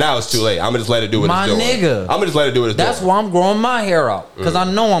bad. But now it's too late. I'm gonna just let it do what it's doing. My nigga, I'm gonna just let it do what it's doing. That's why I'm growing my hair out because I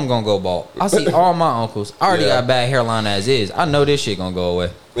know I'm gonna go bald. I see all my uncles. I already got bad hairline as is. I know this shit gonna go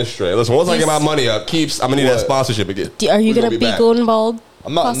away. It's straight. Listen, once I get my money up, I'm gonna need that sponsorship again. Are you gonna be golden bald?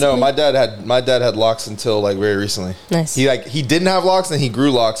 I'm not. Possibly? No, my dad had locks until like very recently. Nice. He didn't have locks, and he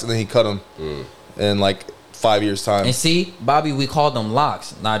grew locks, and then he cut them in like 5 years time. And see, Bobby, we call them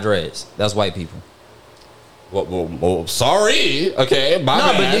locks, not dreads. That's white people. Well, sorry. Okay, my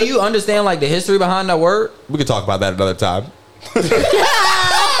bad. But do you understand like the history behind that word? We can talk about that another time.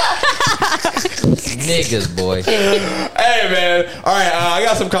 Niggas, boy. Hey, man. All right, I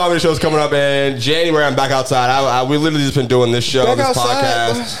got some comedy shows coming up in January. I'm back outside. We literally just been doing this show,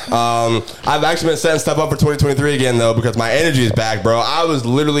 podcast. I've actually been setting stuff up for 2023 again, though, because my energy is back, bro. I was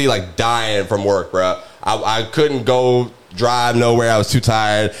literally, like, dying from work, bro. I couldn't go drive nowhere. I was too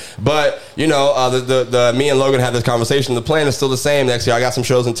tired. But you know, the me and Logan had this conversation. The plan is still the same next year. I got some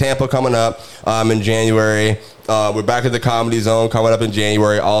shows in Tampa coming up in January. We're back at the Comedy Zone coming up in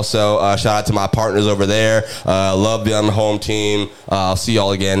January. Also, shout out to my partners over there. Love them, home team. I'll see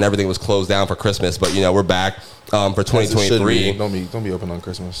y'all again. Everything was closed down for Christmas, but you know we're back for 2023. Don't be open on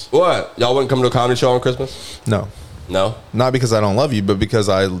Christmas. What? Y'all wouldn't come to a comedy show on Christmas? No. Not because I don't love you, but because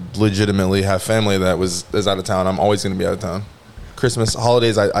I legitimately have family that is out of town. I'm always going to be out of town. Christmas,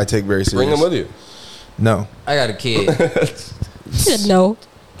 holidays, I take very serious. Bring them with you. No. I got a kid. You said no.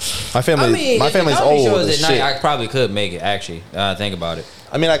 My family's old. Shows as at shit. night, I probably could make it. Actually, think about it.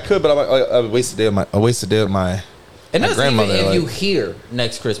 I mean, I could, but I waste a day of my. And that's even grandmother, if you here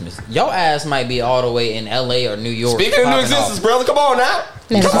next Christmas. Your ass might be all the way in LA or New York. Speaking of new existence, brother, come on now.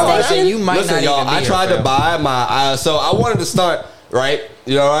 You might Listen, not y'all, even be I tried here, to buy my, so I wanted to start, right?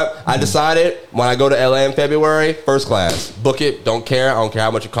 You know what? I decided when I go to LA in February, first class, book it, don't care. I don't care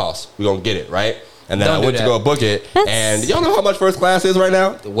how much it costs. We're going to get it, right? And then I went to go book it. And y'all know how much first class is right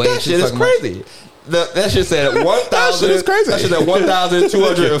now? That shit is crazy. That shit said $1,000. That shit is crazy. That shit said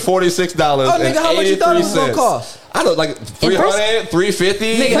 $1,246. Oh, nigga, how much you thought it was gonna cost? I don't like 300,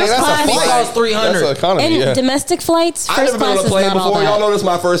 350. Nigga, that's a flight. Cost 300. That's economy. And domestic flights, I've first never been on class a is plane not all before. Y'all that. know this is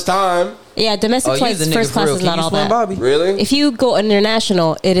my first time. Yeah, domestic flights, first class is not all that. Bobby? Really? If you go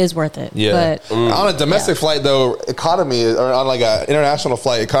international, it is worth it. Yeah. But On a domestic flight though, economy or on like a international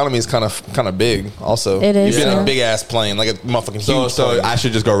flight, economy is kind of big. Also, It is, You've been in yeah. a big ass plane, like a motherfucking huge. So plane. I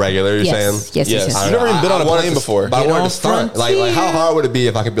should just go regular. You're saying? Yes. I've never even been on a plane before. But I wanted to start. Like, how hard would it be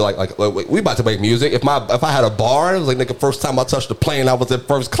if I could be like, we about to make music? If I had a bar, it was like, nigga, first time I touched the plane, I was in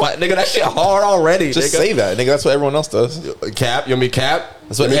first class. Nigga, that shit hard already. Just nigga. say that, nigga. That's what everyone else does. Cap, you want me cap?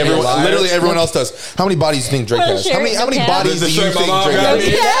 That's what literally everyone else does. How many bodies do you think Drake has? How many bodies do you think Drake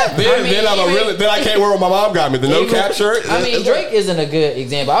has? Then I can't wear what my mom got me. The no cap shirt. I mean, Drake isn't a good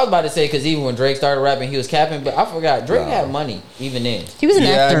example. I was about to say because even when Drake started rapping, he was capping, but I forgot Drake had money even then. he was an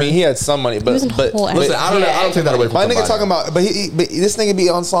actor. I mean, he had some money, but Listen, I don't take that away from my somebody. nigga talking about, but this nigga be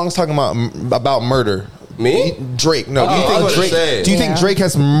on songs talking about murder. Me? Drake. No. Do Do you think Drake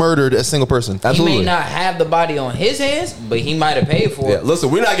has murdered a single person? Absolutely. He may not have the body on his hands, but he might have paid for it. Listen,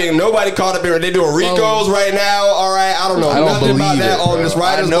 we're not getting nobody caught up here. They doing Ricos right now. All right, I don't know nothing about that on this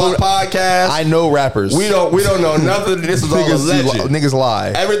Writers Block podcast. I know rappers. We don't know nothing. This is all alleged. Niggas lie.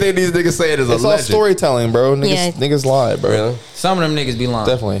 Everything these niggas saying is It's alleged. all storytelling, bro. Niggas lie, bro. Really? Some of them niggas be lying.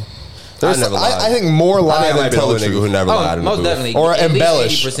 Definitely. I think more lie than tell the nigga who truth. never lied in the most booth. definitely. Or At least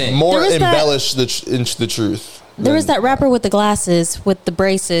embellish. 80%. More There was that- embellish the truth. There was that rapper with the glasses, with the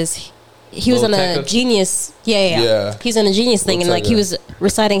braces. He was Lil on a Tecca? Genius. Yeah. He's on a Genius thing, Lil and like he Tecca. was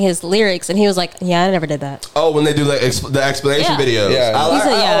reciting his lyrics, and he was like, "Yeah, I never did that." Oh, when they do the explanation Yeah. videos. Yeah. He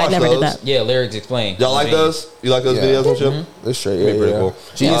said, "Yeah, I watch never those. did that." Yeah, lyrics explained. Y'all like those? You like those videos and shit? That's straight. Pretty cool.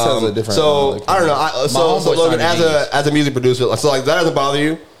 Genius has a different. So I don't know. So homeboy Logan, started as a music producer, so like that doesn't bother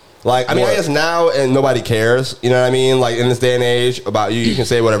you? Like, I mean, What? I guess now and nobody cares. You know what I mean? Like in this day and age, about you can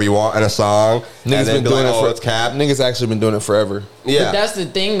say whatever you want in a song. Niggas and then been be doing like, it oh, for it's cap. Niggas actually been doing it forever. Yeah, But that's the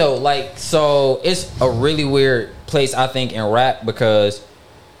thing though. Like, so it's a really weird place I think in rap because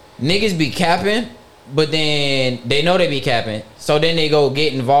niggas be capping, but then they know they be capping, so then they go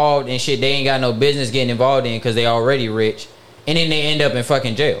get involved in shit they ain't got no business getting involved in because they already rich, and then they end up in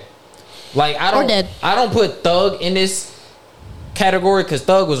fucking jail. Like Or dead. I don't put Thug in this category because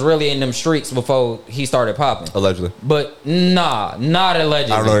Thug was really in them streets before he started popping. allegedly. But nah, not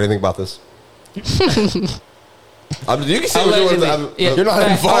allegedly. I don't know anything about this. You can say what you Allegedly, want. yeah. You're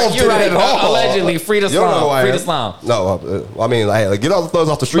not involved You're in right. it at all. Allegedly, free to You don't know who slime. I Free am. to slime. No, I mean, like, get all the thugs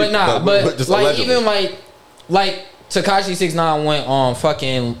off the street. But nah, but just like allegedly. even like Tekashi 6ix9ine went on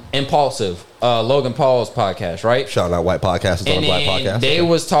fucking Impulsive, Logan Paul's podcast, right? Shouting out white podcasters on And a black then podcast. they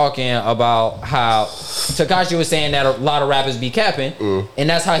was talking about how Tekashi was saying that a lot of rappers be capping, and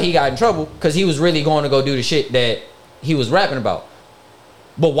that's how he got in trouble because he was really going to go do the shit that he was rapping about.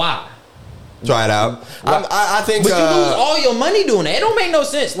 But why? Try it out. I think. But you lose all your money doing that. It don't make no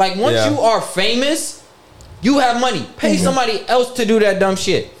sense. Like once Yeah. you are famous, you have money. Pay somebody else to do that dumb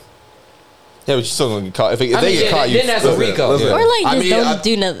shit. Yeah, but you still gonna get caught. If they I mean, get yeah, caught, then that's a Rico. listen. Or like I just mean, don't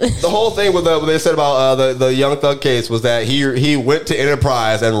do nothing. The whole thing with what they said about the Young Thug case was that he went to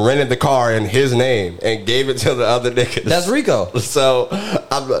Enterprise and rented the car in his name and gave it to the other niggas. That's Rico. So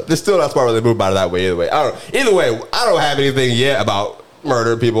they're still not smart where they move about it that way. Either way, I don't have anything yet about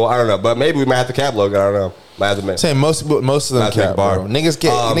murder people. I don't know, but maybe we might have to cap Logan. I don't know. Might have to make. saying most of them Not cap, bar. bro. Niggas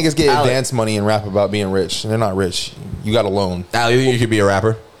get Alex. advance money and rap about being rich. And they're not rich. You got a loan. Al, you think you could be a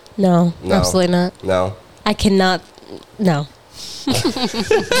rapper? No, No. absolutely not. No. I cannot. No.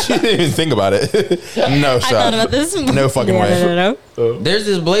 She didn't even think about it. No shot. I thought about this. No fucking way. No. There's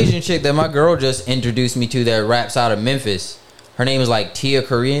this Blasian chick that my girl just introduced me to that raps out of Memphis. Her name is like Tia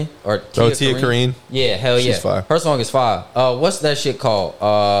Korean or Tia Korean. Yeah, hell yeah. She's fire. Her song is fire. What's that shit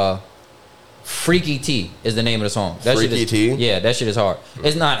called? Freaky T is the name of the song. That Freaky shit is, T? Yeah, that shit is hard.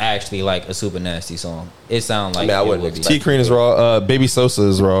 It's not actually like a super nasty song. It sounds like I it wouldn't would be. expect Tia Korean is raw. Baby Sosa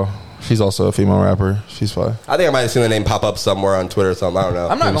is raw. She's also a female rapper. She's fire. I think I might have seen the name pop up somewhere on Twitter or something. I don't know.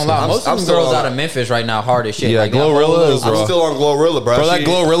 I'm not gonna lie. Most of them girls out of Memphis right now hard as shit. Yeah, like Glorilla is raw. I'm still on Glorilla, bro. Bro, that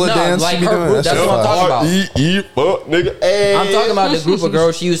Glorilla No, dance. like she be her doing, group, that's shit what I'm fire. talking about. Nigga. Hey. I'm talking about the group of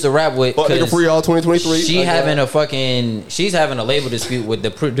girls she used to rap with. Fuck nigga 'cause free all 2023. she's having a label dispute with the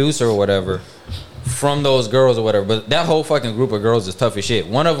producer or whatever from those girls or whatever. But that whole fucking group of girls is tough as shit.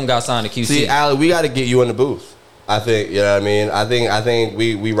 One of them got signed to QC. See, Allie, we got to get you in the booth. I think, you know what I mean? I think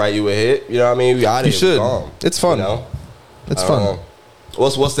we write you a hit. You know what I mean? We out You here. should. Gone, It's fun. You know? It's I don't fun. know.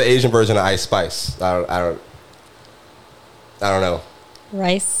 What's the Asian version of Ice Spice? I don't know.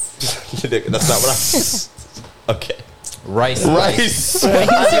 Rice. That's not what I. Okay. Rice. Rice. I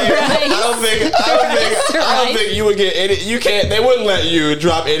don't think you would get any. You can't. They wouldn't let you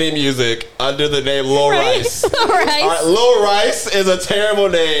drop any music under the name Lil Rice. Rice. All right, Lil Rice is a terrible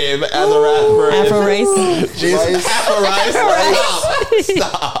name as a rapper. Afro Rice. Jesus. Afro Rice.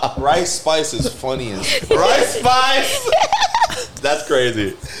 Stop. Rice Spice is funny as Rice Spice. That's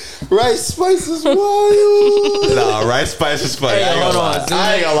crazy. Rice Spice is wild. Nah, Rice Spice is funny. Hey, I ain't hold gonna on, lie. zoom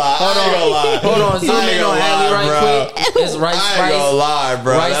I ain't gonna lie. Hold on, zoom I ain't in on gonna Allie lie, right quick. It's Rice I ain't gonna Spice. lie,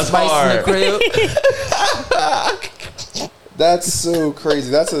 bro. Rice That's Spice hard. in the crib. That's so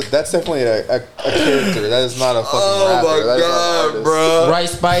crazy. That's definitely a character. That is not a fucking rapper. Oh my god, bro.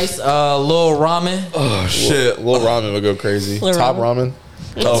 Rice Spice, Lil Ramen. Oh shit. Lil Ramen would go crazy. Lil Top Ramen.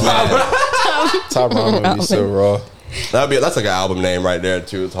 Ramen. Oh man. Top Ramen would be so raw. That's like an album name right there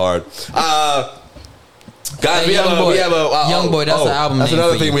too. It's hard. Guys, Hey, we have a Young Boy, that's an album That's name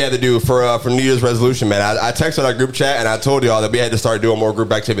another for thing you. we had to do for New Year's resolution, man. I texted our group chat and I told y'all that we had to start doing more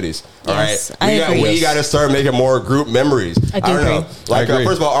group activities. All Yes, right, I agree. we got to start making more group memories. I do don't know. agree. Like I agree.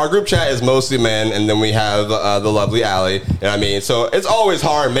 first of all, our group chat is mostly men, and then we have the lovely Allie. You know what I mean? So it's always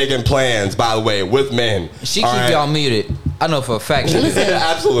hard making plans. By the way, with men, She All keep right? y'all muted. I know for a fact she do.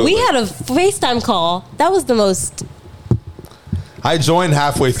 Absolutely. We had a FaceTime call. That was the most I joined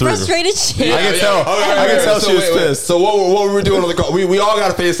halfway through. frustrated shit. I can tell. I can tell she was pissed. So what were we doing on the call? We all got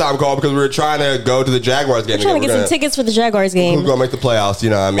a FaceTime call because we were trying to go to the Jaguars game. I'm trying to get some tickets for the Jaguars We're game. gonna make the playoffs.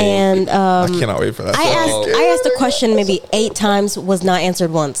 You know what I mean? And I cannot wait for that. I asked a question maybe 8 times, was not answered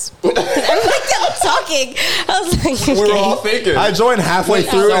once. Everybody kept talking. I was like, okay. we were all thinking. I joined halfway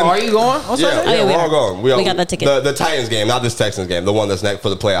through. So and are you going? On Yeah, Sunday? yeah, we're we all are. going. We got that ticket. The Titans game, not this Texans game. The one that's next for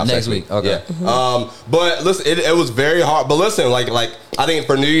the playoffs Next week, okay. Yeah. But listen, it was very hard. But listen, like I think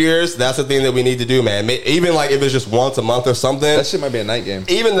for New Year's, that's the thing that we need to do, man. Even like if it's just once a month or something. that shit might be a night game.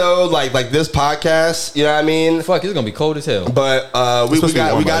 Even though like this podcast, you know what I mean. Fuck, it's gonna be cold as hell. But we supposed to be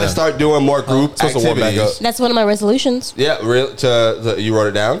warm by got to then. start doing more group supposed to warm back activities. up. That's one of my resolutions, Yeah, you wrote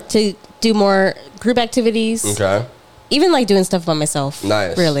it down. to do more group activities. Okay. Even like doing stuff by myself.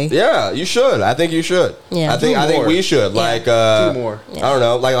 Nice. Really. Yeah, you should. I think you should. Yeah. I think more. we should. Yeah. Like Do more. I don't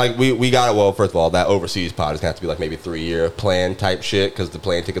know. Like we got it. Well, first of all, that overseas pod is gonna have to be like maybe 3-year plan type shit because the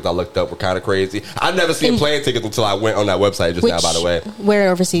plane tickets I looked up were kind of crazy. I've never seen plane tickets until I went on that website just now. By the way.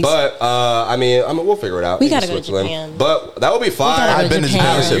 Where overseas? But I mean, we'll figure it out. We Maybe gotta go to Switzerland. Japan. But that would be fire. gotta go I've been to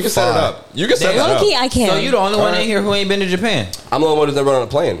Japan. Japan. You can set it up. You can set that up. Low-key, I can. So you the only one Alright. in here who ain't been to Japan. I'm the only one who's never been on a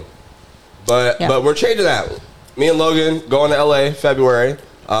plane. But Yeah. we're changing that. Me and Logan going to LA February.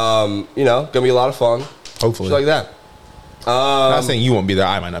 You know, gonna be a lot of fun. Hopefully. Shit like that. I'm not saying you won't be there.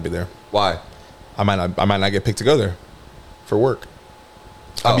 I might not be there. Why? I might not get picked to go there for work.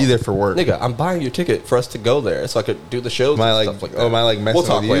 I'll be there for work. Nigga, I'm buying your ticket for us to go there so I could do the shows Am I and like, stuff like that. am I like messing We'll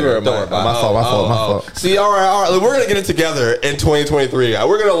talk with you later. or am Don't I- worry about my it. fault, my fault. See, all right. We're going to get it together in 2023.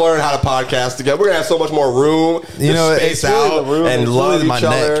 We're going to learn how to podcast together. We're going to have so much more room You to know, space it's really out the room. and It's love really my each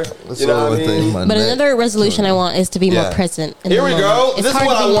other. neck. That's You know the what I only thing, mean? my but neck. another resolution I want is to be Yeah. more present. In Here the we moment. go. It's This is hard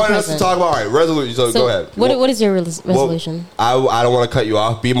what to I be more wanted us to present. talk about. All right, resolution. So go ahead. What is your Well, resolution? I don't want to cut you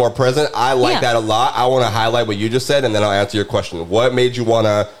off. Be more present. I like Yeah. that a lot. I want to highlight what you just said, and then I'll answer your question. What made you want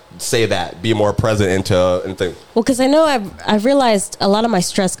to say that? Be more present and things. Well, because I know I've realized a lot of my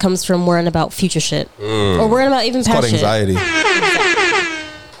stress comes from worrying about future shit or worrying about even It's called past shit. anxiety.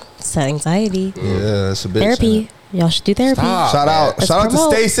 It's that anxiety. Yeah, that's a bitch. Therapy. Y'all should do therapy. Stop. Shout out Let's to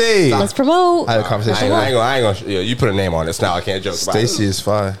promote. Stacy. Let's promote. I had a conversation I with ain't gonna. You put a name on it. Now I can't joke about it. Stacy is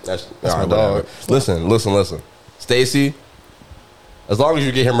fine. That's my all right, dog. whatever. Listen. Stacy, As long as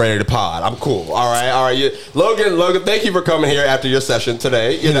you get him ready to pod, I'm cool. All right. Logan, thank you for coming here after your session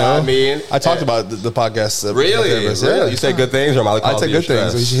today. You know what I mean? I talked about the podcast. Really? Yeah. You said good things, or I said good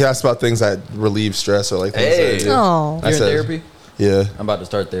things. She asked about things that relieve stress or like things. Oh, you're in therapy? Yeah. I'm about to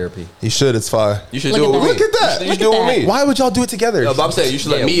start therapy. You should. It's fine. You should do it with me. Look at that. You should do it with me. Why would y'all do it together? No, but I'm saying you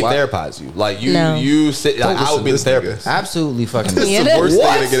should let me therapize you. Like you sit. Like, I would be the therapist. Absolutely fucking. This is the worst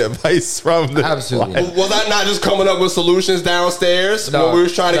way to get advice from. Absolutely. Was that not just coming up with solutions downstairs when we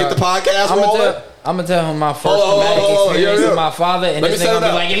was trying to get the podcast rolling? I'm gonna tell him my first traumatic experience with my father, and this nigga gonna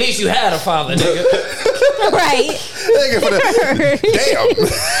be like, "At least you had a father, nigga." Right. Damn.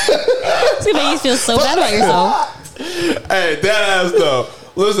 It's gonna make you feel so bad about yourself. Hey, that ass though.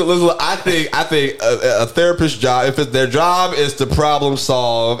 Listen. I think a therapist's job, if their job is to problem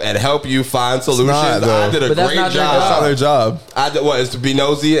solve and help you find solutions, I did a great job. That's not their job. I did what is to be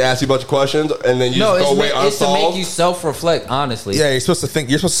nosy, ask you a bunch of questions, and then you just go away unsolved. It's to make you self-reflect. Honestly, yeah, you're supposed to think.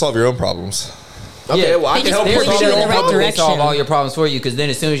 You're supposed to solve your own problems. Okay, well, I can help point you in the right direction. Solve all your problems for you, because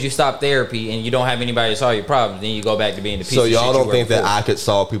then as soon as you stop therapy and you don't have anybody to solve your problems, then you go back to being the piece of shit. So y'all don't think that I could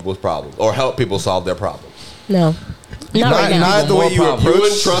solve people's problems or help people solve their problems? No. Not right now. Not the way you approach. You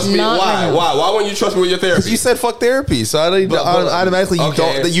wouldn't trust me. Why? Why wouldn't you trust me with your therapy? Because you said fuck therapy, so automatically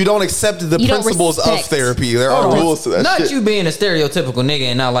you don't accept the principles of therapy. There are rules to that. Not you being a stereotypical nigga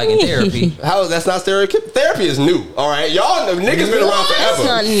and not liking therapy. How that's not stereotypical? Therapy is new. All right, y'all niggas been around forever. It's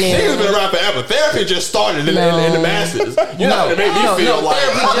not new. Niggas been around forever. Therapy just started in the masses. You know what make me feel like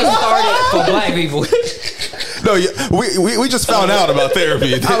therapy just started for black people. No, we just found out about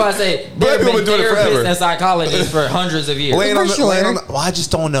therapy. I was about to say, there have been therapists and psychologists for hundreds of years. Well, I just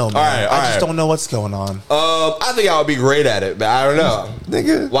don't know, man. All right. I just don't know what's going on. I think I would be great at it, but I don't know.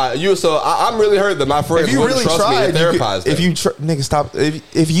 Nigga. Why? I'm really hurt that my friends wouldn't trust me to therapize them. Nigga, stop.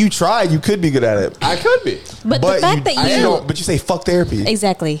 If you tried, you could be good at it. I could be. But the fact that you don't. But you say fuck therapy.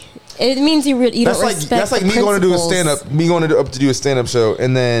 Exactly. It means you don't respect. That's like me going to do a stand-up. Me going to do a stand-up show,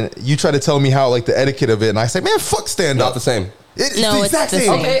 and then you try to tell me how like the etiquette of it, and I say, man, fuck stand-up. Not the same. It's the exact same.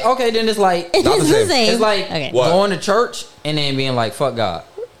 Okay, then it's like not the same. It's like going to church and then being like, fuck God.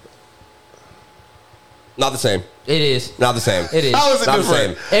 Not the same. It is. Not the same. It is. How is it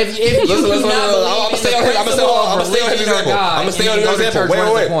different? If you do not believe in the principle of religion or God, I'm going to stay on your example.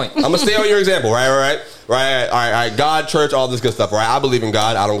 Wait. I'm going to stay on your example. Right. All right. God, church, all this good stuff. Right. I believe in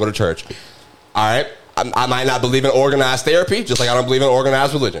God. I don't go to church. All right. I might not believe in organized therapy, just like I don't believe in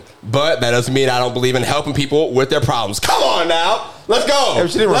organized religion. But that doesn't mean I don't believe in helping people with their problems. Come on now. Let's go. Yeah,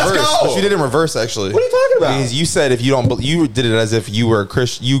 but she did reverse. But she did in reverse, actually. What are you talking about? Because you said if you don't, you did it as if you were a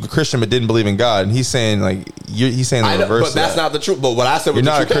Christian but didn't believe in God, and he's saying he's saying the reverse. But that's not the truth. But what I said was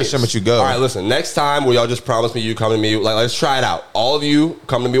you're not a Christian, but you go. All right, listen. Next time, will y'all just promise me you come to me? Like, let's try it out. All of you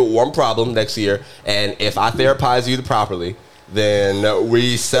come to me with one problem next year, and if I therapize you properly, then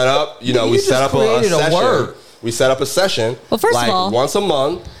we set up. We set up a session. We set up a session. Well, first of all, once a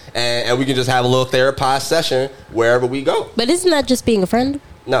month. And we can just have a little therapized session wherever we go. But isn't that just being a friend?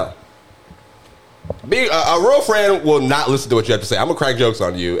 No. Being a real friend will not listen to what you have to say. I'm gonna crack jokes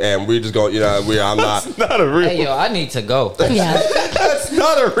on you, and we're just going. I'm not. That's not a real. Hey, yo, I need to go. Yeah. That's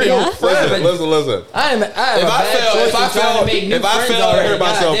not a real friend. Listen. If I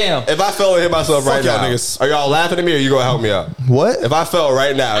fell and hit myself right now, niggas. Are y'all laughing at me, or you gonna help me out? What? If I fell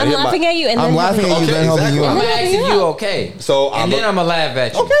right now, I'm laughing at you, and I'm laughing at you, then helping you out. I'm gonna ask if you okay. And then I'm gonna laugh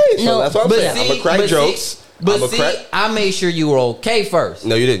at you. Okay, so that's what I'm saying. I'm gonna crack jokes. I made sure you were okay first.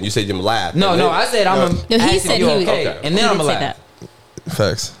 No, you didn't. You said you laugh. No, I said I'm gonna ask if you okay, and then I'm gonna laugh.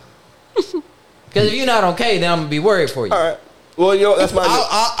 Facts. Because if you're not okay, then I'm gonna be worried for you. All right. Well, that's my.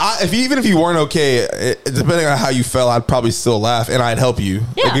 Even if you weren't okay, depending on how you fell, I'd probably still laugh and I'd help you.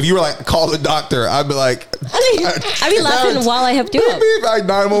 Yeah. Like if you were like, call the doctor, I'd be like, I'd be laughing while I helped you up. Like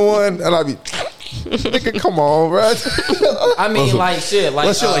 911, and I'd be. Nigga, come on, bro. I mean, like shit, like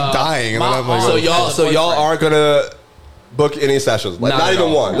unless you're like dying. And then I'm like, so y'all aren't gonna book any sessions, like not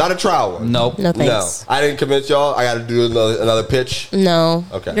even one, not a trial one. Nope. No thanks. No, I didn't convince y'all. I got to do another pitch. No.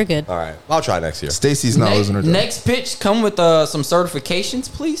 Okay, you're good. All right, I'll try next year. Stacy's not losing her job. Next pitch, come with some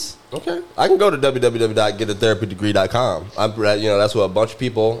certifications, please. Okay, I can go to www.getatherapydegree.com. That's what a bunch of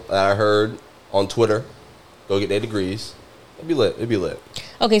people that I heard on Twitter go get their degrees. It'd be lit.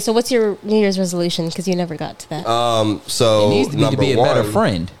 Okay, so what's your New Year's resolution? Because you never got to that. So it needs to be a better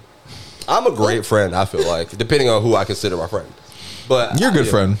friend. I'm a great friend. I feel like, depending on who I consider my friend. But you're a good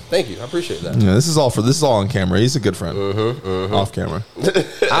friend. Thank you. I appreciate that. Yeah, this is all on camera. He's a good friend. Off camera.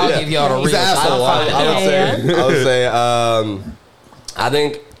 I'll give y'all the real. I would say. I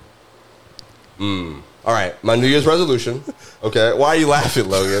think. All right, my New Year's resolution. Okay, why are you laughing,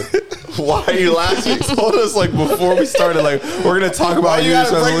 Logan? Why are you laughing? You told us like before we started, like we're gonna talk about New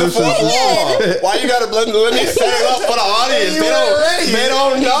Year's resolutions. Why you gotta let me set it up for the audience? They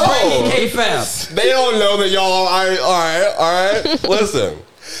don't know. They don't know that y'all. All right. Listen,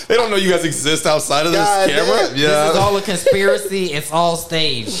 they don't know you guys exist outside of this camera. Yeah, this is all a conspiracy. It's all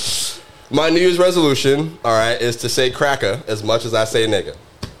staged. My New Year's resolution, all right, is to say cracker as much as I say nigga.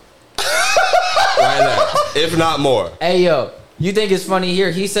 Right now, if not more. Hey yo, you think it's funny here?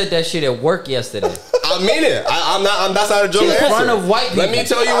 He said that shit at work yesterday. I mean it. That's not a joke. In front of white people. Let me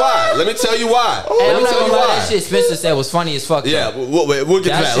tell you why. And I'm not gonna lie, that shit Spencer said was funny as fuck. Yeah, we'll get to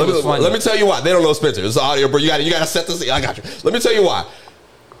that. Let me tell you why. They don't know Spencer. It's audio, bro. You gotta set this. I got you. Let me tell you why.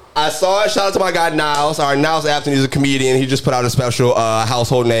 I saw it. Shout out to my guy Niles. Niles Afton. He's a comedian. He just put out a special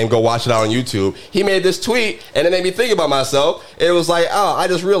household name. Go watch it out on YouTube. He made this tweet, and it made me think about myself. It was like, I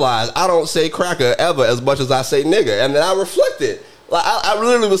just realized I don't say cracker ever as much as I say nigga. And then I reflected. Like I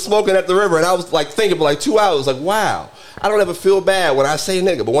literally was smoking at the river, and I was like thinking for like 2 hours. Like, wow, I don't ever feel bad when I say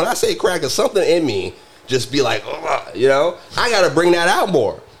nigga, but when I say cracker, something in me just be like, you know, I gotta bring that out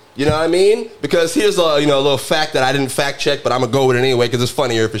more. You know what I mean? Because here's a little fact that I didn't fact check, but I'm gonna go with it anyway because it's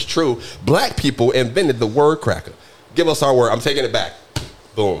funnier if it's true. Black people invented the word cracker. Give us our word. I'm taking it back.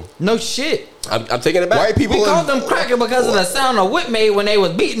 Boom. No shit. I'm taking it back. White people we called them cracker because of the sound of whip made when they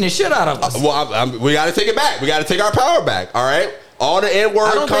was beating the shit out of us. We got to take it back. We got to take our power back. All right. All the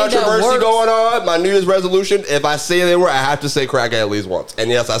N-word controversy going on. My New Year's resolution: if I say the N-word, I have to say cracker at least once. And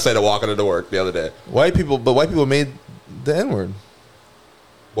yes, I said it walking into work the other day. White people made the N-word.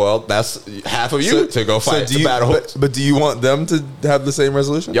 Well, that's half of you to go fight the battle. But do you want them to have the same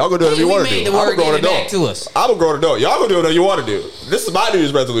resolution? Y'all go do whatever you want to do. I'm a grown adult. I'm a grown adult. Y'all go do whatever you want to do. This is my New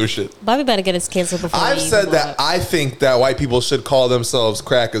Year's resolution. Bobby better get his canceled before. I've said that I think that white people should call themselves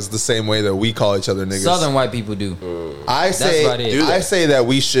crackers the same way that we call each other niggas. Southern white people do. I say that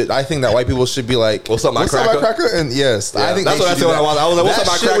we should. I think that white people should be like, what's up, my cracker? And yes, yeah, I think that's what I said when I was like, what's up,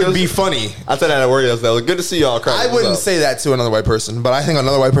 my cracker? Would be funny. I said that at work yesterday. Good to see y'all, crackers. I wouldn't say that to another white person, but I think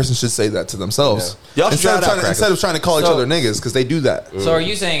another white person should say that to themselves. Yeah. Instead of trying to call each other niggas, because they do that. So are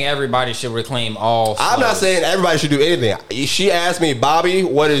you saying everybody should reclaim all? I'm not saying everybody should do anything. She asked me, Bobby,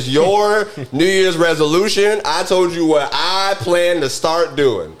 what is your New Year's resolution? I told you what I plan to start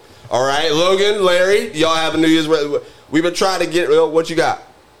doing. All right, Logan, Larry, y'all have a New Year's resolution. We've been trying to get what you got?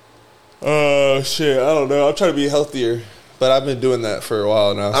 Shit, I don't know. I'm trying to be healthier. But I've been doing that for a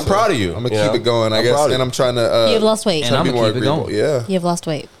while now. I'm proud of you. I'm gonna keep it going, I guess. And I'm trying to. You've lost weight. And I'm gonna keep it going. Yeah. You've lost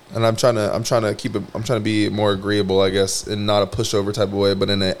weight. And I'm trying to keep it. I'm trying to be more agreeable, I guess, in not a pushover type of way, but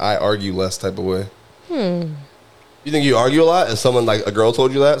in a I argue less type of way. You think you argue a lot? Is someone like a girl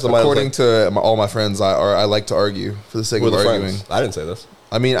told you that? According to all my friends, I like to argue for the sake of arguing. Friends? I didn't say this.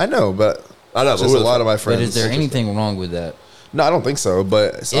 I mean, I know, but just a lot of my friends. But is there anything wrong with that? No, I don't think so.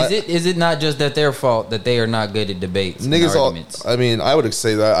 But is it not just that their fault that they are not good at debates? Niggas arguments? I mean, I would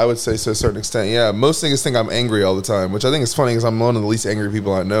say that. I would say to a certain extent, yeah. Most niggas think I'm angry all the time, which I think is funny because I'm one of the least angry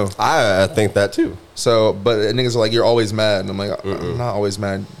people I know. I think that too. So, but niggas are like, you're always mad, and I'm like, I'm not always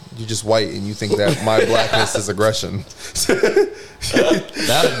mad. You're just white, and you think that my blackness is aggression.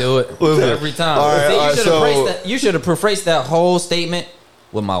 That'll do it every time. You should have prefaced that whole statement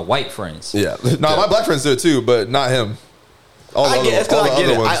with my white friends. Yeah, no, my black friends do it too, but not him. I get it.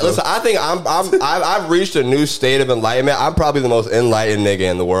 Listen, I think I've reached a new state of enlightenment. I'm probably the most enlightened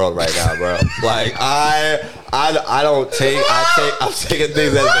nigga in the world right now, bro. Like I'm taking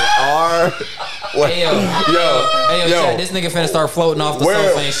things as they are. Hey yo, Chad, this nigga finna start floating off the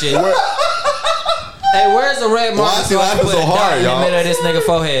sofa and shit. Hey, where's the red mark? Why is he laughing so hard, y'all? In the middle of this nigga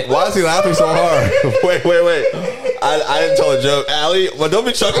forehead. Why is he laughing so hard? Wait. I didn't tell a joke. Allie, well, don't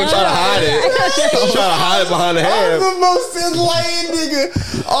be chuckling trying to hide it. Trying to hide it behind the hand. I'm the most enlightened nigga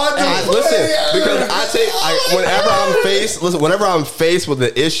on the Listen, because whenever I'm faced with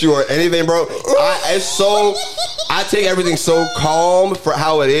an issue or anything, bro, I take everything so calm for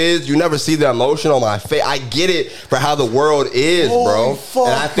how it is. You never see the emotion on my face. I get it for how the world is, bro. Fuck.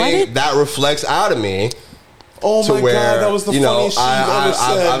 And I think that reflects out of me. Oh my God, that was the funniest shit you've ever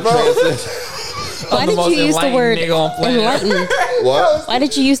said, bro. Why did you use the word enlightened? What? Why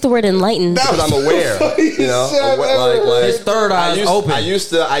did you use the word enlightened? Because I'm aware. You know, like his third eye is open. I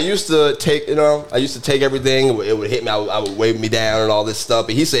used to take everything. It would hit me. I would wave me down and all this stuff.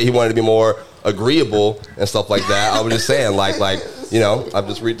 But he said he wanted to be more agreeable and stuff like that. I was just saying, like I've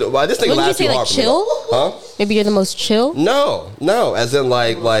just read. I just think last chill. Huh? Maybe you're the most chill. No. As in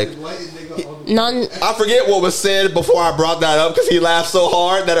like. I forget what was said before I brought that up because he laughed so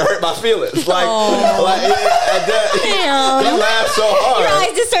hard that it hurt my feelings. He laughed so hard. Your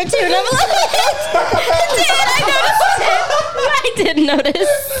eyes just start tearing up. I did notice.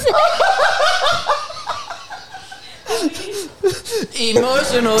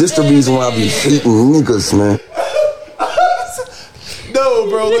 Emotional. This the reason why I be hating niggas, man. No,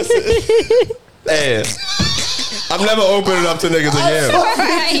 bro, listen. Hey, I'm never opening up to niggas again.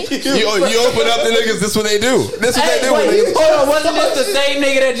 Right. You open up to niggas, this what they do. This what they do. Wait, hold on, wasn't this the same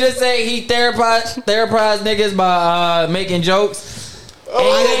nigga that just said he therapized niggas by making jokes? And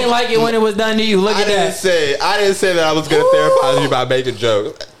you didn't like it when it was done to you. Look at that. I didn't say that I was gonna therapize you by making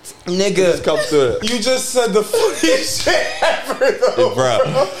jokes. Nigga, just come to it. You just said the funniest shit ever, though. Bro.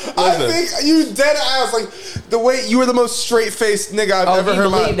 I think you dead ass. Like, the way you were the most straight faced nigga I've ever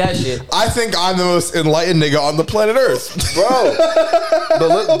heard. Believe that shit. I think I'm the most enlightened nigga on the planet Earth. Bro. But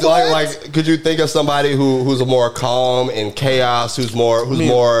look, like, could you think of somebody who's more calm in chaos, who's more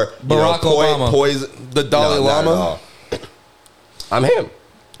Barack Obama. Poison? The Dalai Lama? I'm him.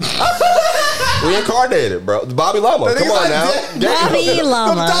 Reincarnated, bro. The Bobby Llama. Come on now. Bobby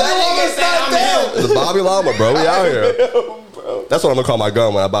Llama. The Bobby Llama, bro. We out here. That's what I'm gonna call my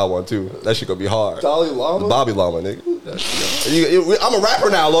gun when I buy one too. That shit gonna be hard. Dalai Lama? The Bobby Llama, nigga. I'm a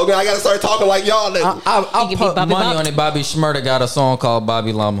rapper now, Logan. I gotta start talking like y'all. I'll put money on it. Bobby Shmurda got a song called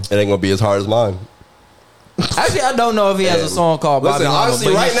Bobby Llama. It ain't gonna be as hard as mine. Actually, I don't know if he has a song called Bobby Llama.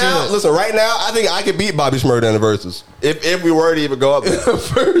 Honestly, right now, I think I could beat Bobby Shmurda in the verses. If we were to even go up there. In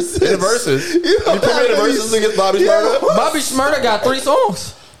the verses. You put me in the verses against Bobby Shmurda? Bobby Shmurda got 3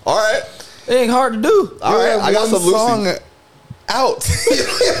 songs. All right. It ain't hard to do. All right. I got some Lucy. Out.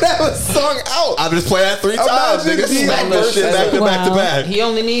 That was song out. I've just played that 3 times. Nigga, smack that shit back to back. He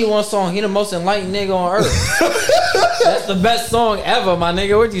only need one song. He the most enlightened nigga on earth. That's the best song ever, my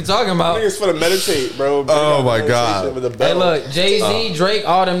nigga. What you talking about? Niggas for to meditate, bro. Oh my god. Hey, look, Jay-Z, Drake,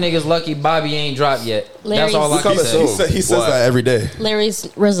 all them niggas lucky Bobby ain't dropped yet. That's all I can say. He says that every day. Larry's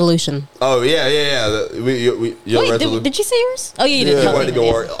resolution. Oh yeah. Wait, did you say yours? Oh yeah, you did. You wanted to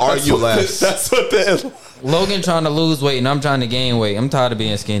go argue less. That's what that is. Logan trying to lose weight and I'm trying to gain weight. I'm tired of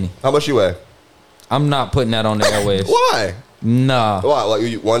being skinny. How much you weigh? I'm not putting that on the airwaves. Why? Nah. Why? Like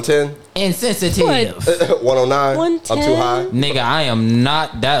 110? Insensitive. 109? 110? I'm too high? Nigga, I am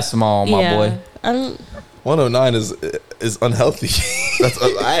not that small, my boy. 109 is unhealthy.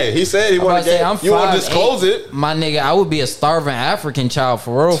 Hey, he said he wanted to you want to disclose it. My nigga, I would be a starving African child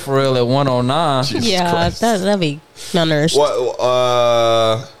for real at 109. Jesus that'd be malnourished.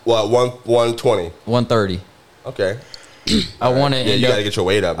 What 120? 130. Okay. I want to. You gotta get your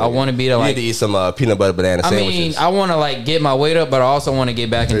weight up. I want to be the you need to eat some peanut butter banana sandwiches. I want to like get my weight up, but I also want to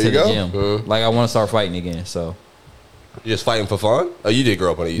get back into the gym. Mm-hmm. Like I want to start fighting again. So you just fighting for fun? Oh, you did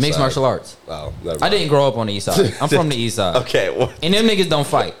grow up on the east side. Mixed martial arts. Oh, never mind. I didn't grow up on the east side. I'm from the east side. Okay. And them niggas don't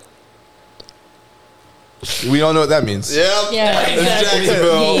fight. We all know what that means. Yeah. Exactly.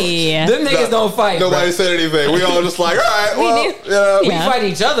 Jacksonville. Yeah. Them niggas don't fight. Nobody said anything. We all just like, all right, well, we fight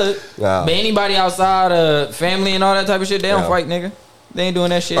each other. Nah. But anybody outside of family and all that type of shit, they don't fight, nigga. They ain't doing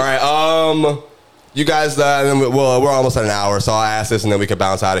that shit. All right. You guys, we're almost at an hour, so I'll ask this and then we can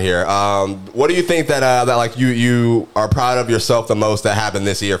bounce out of here. What do you think that like you are proud of yourself the most that happened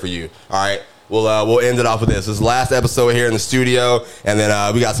this year for you? All right. We'll end it off with this. This is the last episode here in the studio, and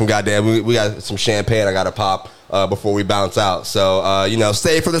then we got some we got some champagne I got to pop before we bounce out. So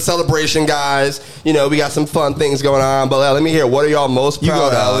stay for the celebration, guys. We got some fun things going on. But let me hear. What are y'all most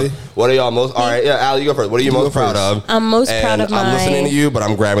proud of? Allie. What are y'all most? All right, yeah, Allie, you go first. What are you most proud of? I'm most proud of my. I'm listening to you, but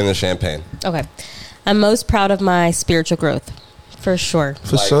I'm grabbing the champagne. Okay, I'm most proud of my spiritual growth, for sure.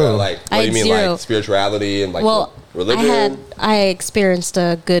 For sure. What do you mean, like spirituality and religion? I experienced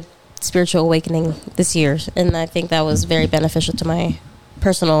a good spiritual awakening this year, and I think that was very beneficial to my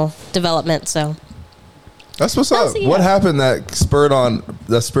personal development. So that's what's up. Yeah. What happened that spurred on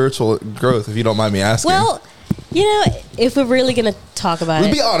the spiritual growth, if you don't mind me asking? Well, if we're really gonna talk about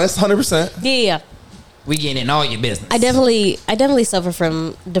it, be honest, 100%. Yeah. We getting in all your business. I definitely suffer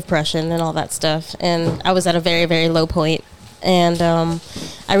from depression and all that stuff, and I was at a very, very low point. And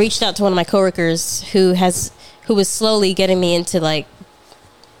I reached out to one of my coworkers who was slowly getting me into like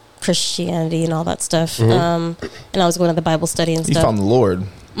Christianity and all that stuff. Mm-hmm. And I was going to the Bible study and stuff. You found the Lord.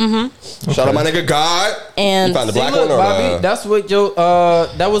 Mm-hmm. Okay. Shout out my nigga God. And you found the black one, one, or Bobby, that's what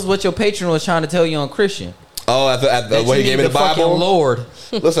that was what your patron was trying to tell you on Christian. Oh, at the way he gave me the Bible? Lord.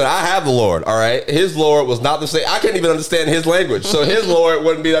 Listen, I have the Lord, all right? His Lord was not the same. I couldn't even understand his language. So his Lord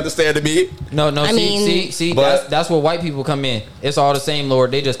wouldn't be understanding me. No, see, that's where white people come in. It's all the same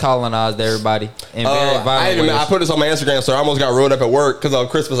Lord. They just colonized everybody. And very violent I put this on my Instagram, so I almost got wrote up at work because on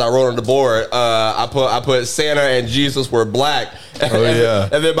Christmas I wrote on the board, I put Santa and Jesus were black. Oh, yeah.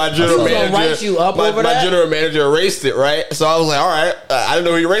 And then my general manager erased it, right? So I was like, all right, I didn't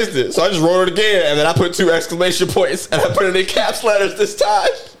know he erased it. So I just wrote it again, and then I put 2 exclamation points, and I put it in caps letters this time.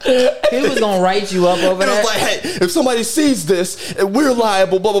 He was gonna write you up over there. I was like, hey, if somebody sees this and we're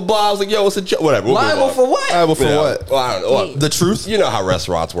liable, blah blah blah. I was like, yo, it's a joke. Whatever. Liable for what? Liable for what? Well, I don't know. Well, the truth. You know how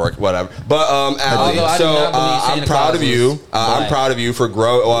restaurants work. Whatever. But Ali, I'm proud of you. I'm proud of you for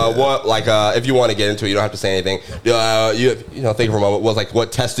growing. What if you want to get into it, you don't have to say anything. You know, think for a moment.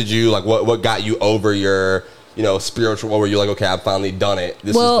 What tested you? Like what got you over your spiritual? What were you like? Okay, I've finally done it.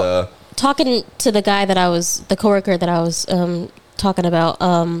 This is the. Talking to the guy the coworker that I was talking about,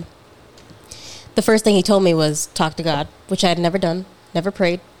 the first thing he told me was talk to God, which I had never done, never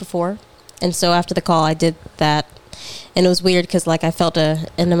prayed before. And so after the call, I did that. And it was weird because I felt an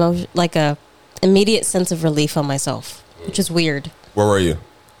emotion, a immediate sense of relief on myself, which is weird. Where were you?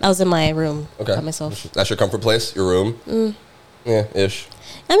 I was in my room by myself. That's your comfort place, your room? Yeah, ish.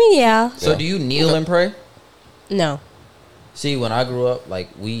 I mean, yeah. So do you kneel and pray? No. See, when I grew up,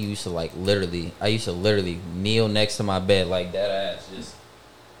 we used to I used to literally kneel next to my bed like that ass, just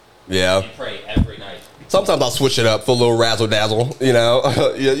and pray every night. Sometimes I'll switch it up for a little razzle dazzle. You know,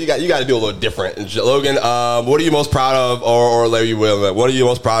 you got to do a little different. And Logan, what are you most proud of, or Larry Will? What are you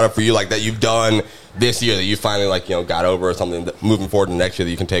most proud of for you, that you've done this year that you finally got over, or something moving forward to next year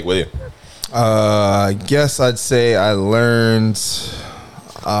that you can take with you? I guess I'd say I learned.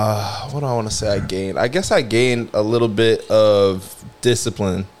 What do I want to say I gained? I guess I gained a little bit of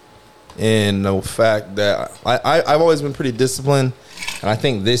discipline in the fact that I've always been pretty disciplined, and I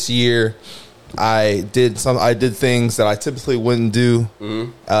think this year I did things that I typically wouldn't do,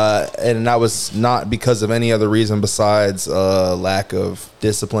 and that was not because of any other reason besides a lack of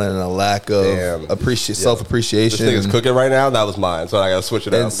discipline and a lack of self-appreciation. This nigga's cooking right now. That was mine, so I got to switch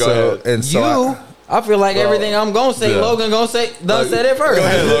it up. Go ahead. And so I feel like everything I'm gonna say, Logan gonna say. Said it first. Go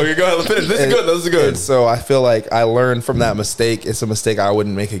ahead, Logan. Go ahead. Let's finish. This is good. And so I feel like I learned from that mistake. It's a mistake I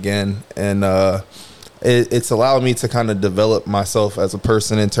wouldn't make again, and it's allowed me to kind of develop myself as a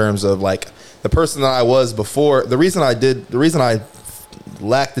person in terms of the person that I was before. The reason I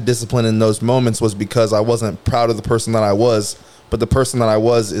lacked the discipline in those moments was because I wasn't proud of the person that I was. But the person that I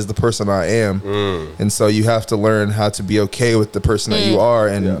was is the person I am. And so you have to learn how to be okay with the person that you are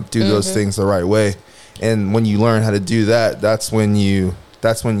and do those things the right way. And when you learn how to do that, that's when you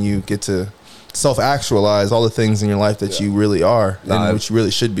get to self-actualize all the things in your life that you really are and which you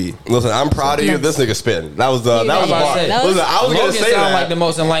really should be. Listen, I'm proud of you. This nigga spitting. That was the bar. Listen, I was gonna say sound like the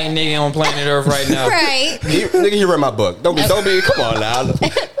most enlightened nigga on planet Earth right now. Right. Nigga, he read my book. Don't be. Come on now.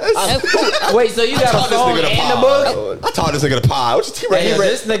 Wait, so you got a song and the book? I taught this nigga the pie.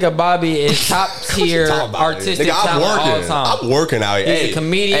 This nigga Bobby is top tier artistic talent all time. I'm working out here. He's a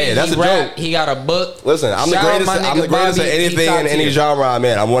comedian. Hey, that's he rap. He got a book. Listen, I'm the greatest at anything in any genre I'm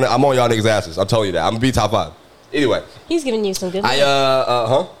in. I'm on y'all niggas' asses. I'm telling you that. I'm gonna be top 5. Anyway, he's giving you some good.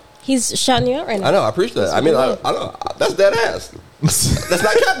 He's shouting you out right now. I know. I appreciate that. I mean, I know. That's dead ass. That's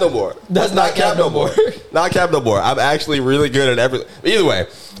not cap no more. That's not cap no more. Not cap no more. I'm actually really good at everything. Either way,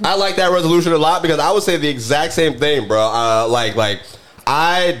 I like that resolution a lot because I would say the exact same thing, bro.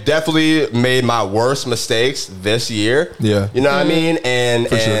 I definitely made my worst mistakes this year. Yeah. You know what I mean? And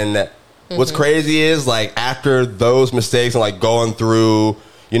what's crazy is after those mistakes and going through,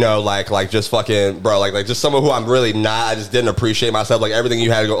 just fucking, bro, just someone who I'm really not, I just didn't appreciate myself. Everything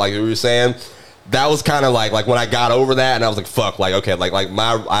you had to go, like you were saying, that was kind of like when I got over that and I was like, fuck, okay,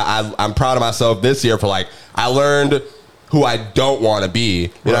 I'm proud of myself this year for I learned who I don't want to be. You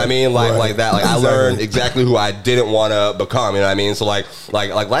know what I mean? Like that. I learned exactly who I didn't want to become. You know what I mean? So like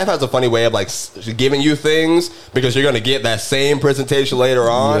life has a funny way of giving you things because you're gonna get that same presentation later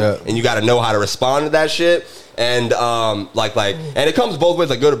on, and you got to know how to respond to that shit. And and it comes both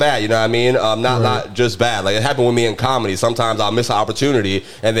ways, good or bad. You know what I mean? Not just bad. It happened with me in comedy. Sometimes I'll miss an opportunity,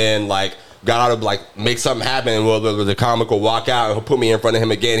 and then got out of make something happen, and the comic will walk out and he'll put me in front of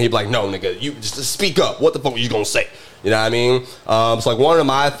him again. He'd be like, "No, nigga, you just speak up. What the fuck are you gonna say?" You know what I mean? So one of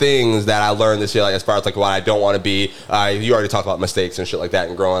my things that I learned this year, as far as what I don't want to be, you already talked about mistakes and shit like that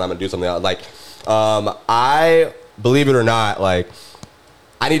and growing. I'm gonna do something else. I believe it or not,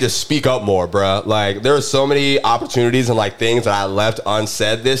 I need to speak up more, bruh. Like, there are so many opportunities and like things that I left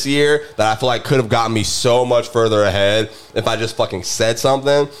unsaid this year that I feel like could have gotten me so much further ahead if I just fucking said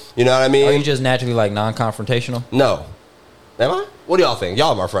something. You know what I mean? Are you just naturally like non-confrontational? No. Am I? What do y'all think? Y'all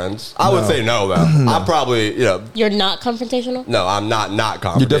are my friends. I would say no, though. I'm probably, You're not confrontational? no, I'm not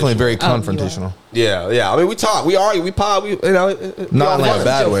confrontational. You're definitely very you confrontational. Yeah. I mean, we talk, we argue, we pod, Not we all in the like time. a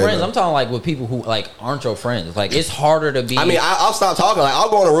bad Your way. friends. though. I'm talking like with people who like aren't your friends. Like it's harder to be. I mean, I'll stop talking. Like, I'll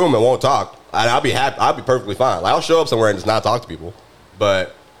go in a room and won't talk, and I'll be happy. I'll be perfectly fine. Like, I'll show up somewhere and just not talk to people.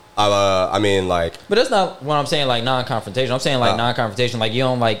 But I mean, like, But that's not what I'm saying. Like non-confrontation. I'm saying like non-confrontation. Like you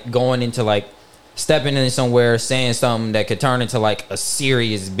don't like going into like stepping in somewhere, saying something that could turn into like a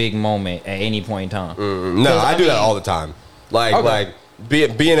serious big moment at any point in time. no, I do that mean- all the time. Like, Okay.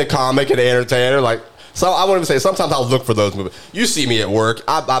 being a comic and an entertainer. Like, so I won't even say. Sometimes I'll look for those movies. You see me at work.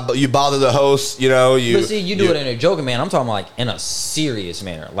 You bother the host. You know, But see, you do it in a joking manner. I'm talking like in a serious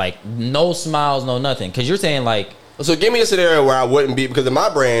manner. Like no smiles, no nothing. Because you're saying like. So give me a scenario where I wouldn't be, because in my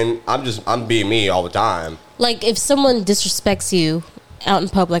brain, I'm being me all the time. Like, if someone disrespects you out in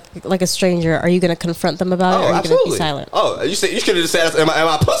public, like a stranger, are you going to confront them about it, or are you going to be silent? Oh, you should have just said, "Am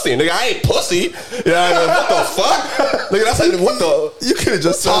I pussy?" Nigga, I ain't pussy. You know what I mean? What the fuck? Nigga, that's like, what the? You could have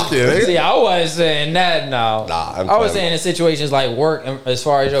just talking. See, I wasn't saying that. No, Nah, I'm I was playing. saying in situations like work, as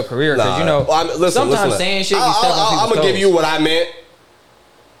far as your career, because you know, sometimes saying shit. I'm gonna give you what I meant.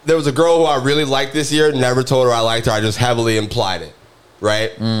 There was a girl who I really liked this year. Never told her I liked her. I just heavily implied it,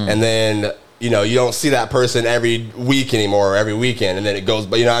 right? And then you don't see that person every week anymore, or every weekend, and then it goes.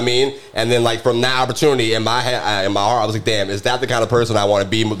 But you know what I mean? And then like from that opportunity in my head, in my heart, I was like, damn, is that the kind of person I want to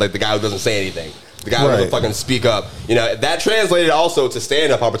be? Like the guy who doesn't say anything. The guy who doesn't fucking speak up. That translated also to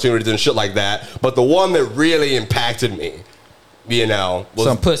stand-up opportunities and shit like that. But the one that really impacted me, was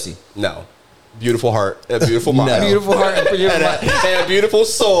some pussy. No. Beautiful heart. A beautiful mind. No. Beautiful heart and beautiful mind. And a beautiful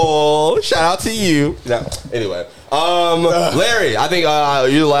soul. Shout out to you. No. Anyway. Larry, I think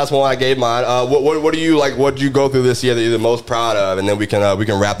you're the last one I gave mine. What do you like? What did you go through this year that you're the most proud of? And then we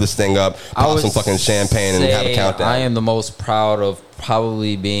can wrap this thing up, pop some fucking champagne, and have a countdown. I am the most proud of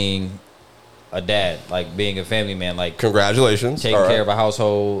probably being a dad, like being a family man, like Congratulations. taking All right. care of a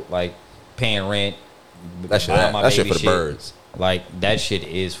household, like paying rent. That shit, buying my that shit baby for the birds. Like that shit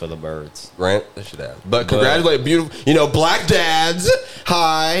is for the birds. Rent, that shit ass. But congratulate, beautiful. Black dads.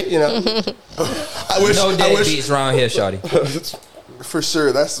 Hi. I wish. No I dead wish. beats around here, shawty. For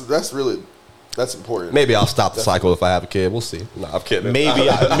sure. That's really important. Maybe I'll stop the cycle if I have a kid. We'll see. No, I'm kidding.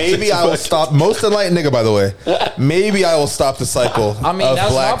 Maybe I will stop. Most enlightened nigga, by the way. Maybe I will stop the cycle. I mean, of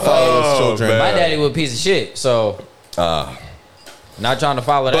that's black my fatherless point. children. Man. My daddy was a piece of shit, so not trying to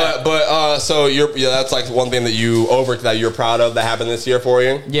follow that. But so that's like one thing that you're proud of that happened this year for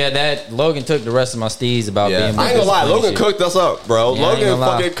you. Yeah, that Logan took the rest of my steeds about Yeah, being. I ain't gonna lie. Logan shit. cooked us up, bro. Yeah, I ain't Logan gonna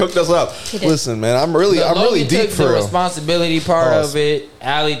lie. fucking cooked us up. Listen, man, I'm really Logan deep took for the real. responsibility part Pause. of it.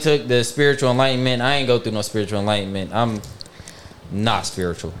 Allie took the spiritual enlightenment. I ain't go through no spiritual enlightenment. I'm not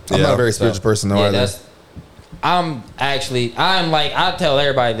spiritual. I'm Yeah, not a very spiritual person though. Yeah, either. I'm like, I tell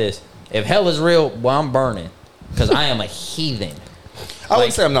everybody this: if hell is real, well, I'm burning because I am a heathen. I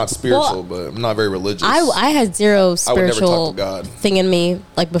wouldn't say I'm not spiritual, but I'm not very religious. I had zero I would never spiritual talk to God. thing in me,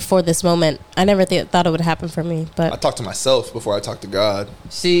 like before this moment. I never thought it would happen for me, I but talk to myself before I talk to God.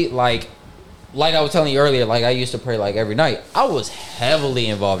 See, like I was telling you earlier, like I used to pray like every night. I was heavily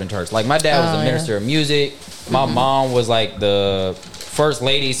involved in church. Like my dad was Oh, the yeah. minister of music. My mom was like the first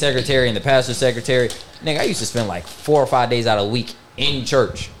lady secretary and the pastor secretary. Nigga, I used to spend like 4 or 5 days out of a week in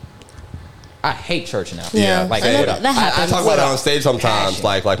church. I hate church now. Yeah. Like And what that up? happens. I talk about it on stage sometimes.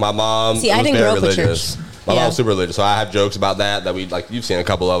 Passion. Like my mom. See, I was didn't very grow up with religious. church. My Yeah. mom's super religious, so I have jokes about that we like. You've seen a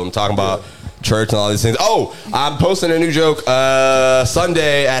couple of them talking about church and all these things. Oh, I'm posting a new joke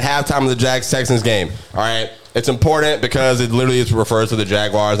Sunday at halftime of the Jags Texans game. All right. It's important because it literally refers to the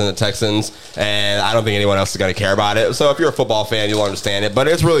Jaguars and the Texans, and I don't think anyone else is going to care about it. So if you're a football fan, you'll understand it. But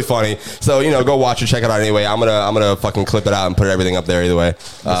it's really funny. So go watch it, check it out anyway. I'm gonna fucking clip it out and put everything up there either way.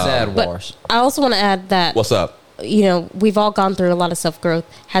 The sad but wars. I also want to add that What's up? we've all gone through a lot of self growth.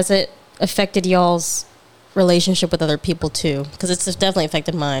 Has it affected y'all's relationship with other people too? Because it's definitely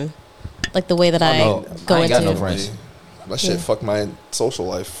affected mine. Like the way that I no. go I ain't got into no friends. That shit fucked my social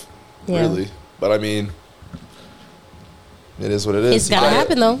life. Yeah. Really. But I mean, it is what it is. It's gotta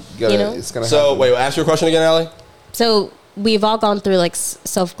happen though. It's gonna So happen. wait, ask your question again, Allie. So we've all gone through like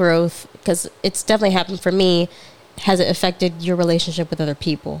self growth because it's definitely happened for me. Has it affected your relationship with other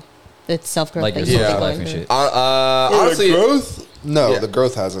people? It's self growth. Like your that you've social been life going and through. shit. Honestly, growth? No, Yeah. the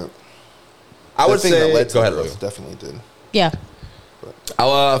growth hasn't. I would The thing say. that led to Go ahead, growth Logan. definitely did. Yeah.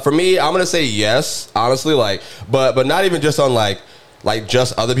 For me, I'm gonna say yes. Honestly, but not even just on like like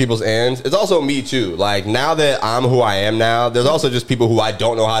just other people's ends. It's also me too. Like now that I'm who I am now, there's also just people who I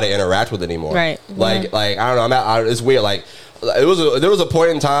don't know how to interact with anymore. Right. Like I don't know. It's weird. Like there was a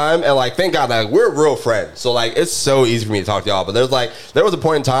point in time, and like thank God, like we're real friends. So like it's so easy for me to talk to y'all. But there was a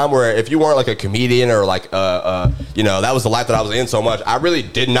point in time where if you weren't like a comedian or like you know, that was the life that I was in so much, I really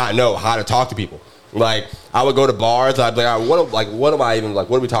did not know how to talk to people. Like I would go to bars, I'd be like, what am I even like?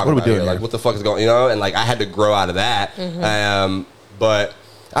 What are we talking about here? Like what the fuck is going? You know, and like I had to grow out of that. But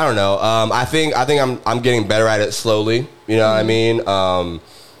I don't know. I think I'm getting better at it slowly. You know what I mean?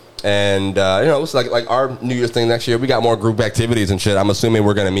 And you know, it's like our New Year's thing next year. We got more group activities and shit. I'm assuming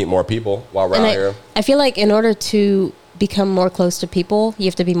we're gonna meet more people while we're out here. I feel like in order to become more close to people, you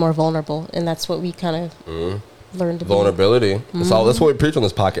have to be more vulnerable, and that's what we kind of learned to vulnerability. That's what we preach on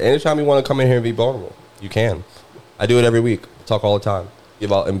this podcast. Anytime you want to come in here and be vulnerable, you can. I do it every week. Talk all the time.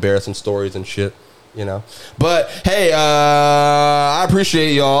 Give out embarrassing stories and shit. You know, but hey, I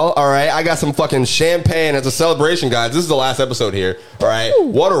appreciate y'all. All right, I got some fucking champagne as a celebration, guys. This is the last episode here. All right,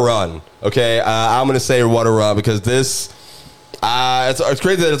 what a run. Okay, I'm gonna say what a run because this, it's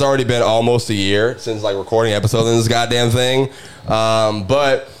crazy that it's already been almost a year since like recording episodes in this goddamn thing.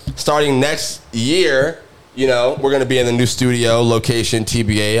 But starting next year, you know, we're gonna be in the new studio location,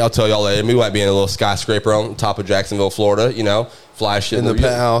 TBA. I'll tell y'all later. We might be in a little skyscraper on top of Jacksonville, Florida. You know. Fly shit in the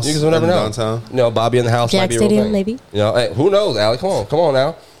penthouse. You never know. Downtown. You know, Bobby in the house. Jack might be Stadium, a real thing. maybe. You know, hey, who knows, Alec? Come on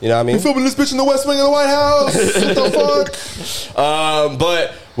now. You know what I mean? We're filming this bitch in the West Wing of the White House. What the fuck?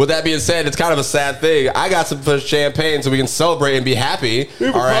 But with that being said, it's kind of a sad thing. I got some champagne so we can celebrate and be happy. You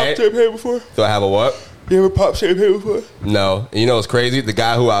ever popped champagne before? Do I have a what? You ever popped champagne before? No. And you know what's crazy? The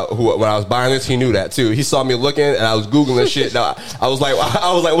guy who when I was buying this, he knew that too. He saw me looking, and I was Googling shit. Now, I was like,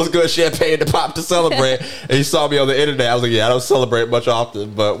 what's good champagne to pop to celebrate? And he saw me on the internet. I was like, yeah, I don't celebrate much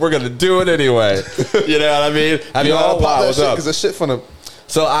often, but we're gonna do it anyway. You know what I mean? Have you all pop that what's shit up? because that shit funny.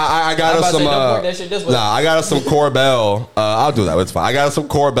 So I got us some. I got us some Corbel. I'll do that. It's fine. I got us some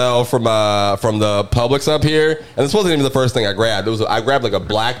Corbel from the Publix up here, and this wasn't even the first thing I grabbed. I grabbed like a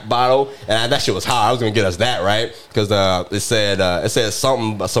black bottle, and that shit was hot. I was gonna get us that right because it said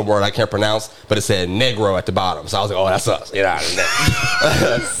something, some word I can't pronounce, but it said Negro at the bottom. So I was like, oh, that's us. You know.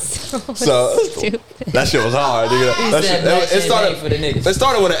 So that shit was hard. It started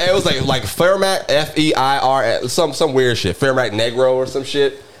with it was like Fairmac FEIR some weird shit. Fairmac Negro or some shit.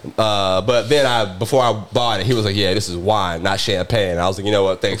 But then before I bought it, he was like, yeah, this is wine, not champagne. And I was like, you know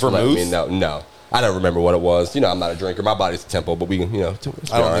what? Thanks for letting me know. No. I don't remember what it was. You know, I'm not a drinker. My body's a temple, but we can, you know. I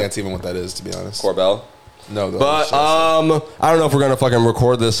don't think that's even what that is, to be honest. Corbel? No. But I don't know if we're going to fucking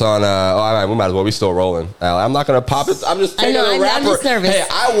record this on, we might as well. We still rolling. I'm not going to pop it. I'm just taking a wrapper. I'm just nervous. Hey,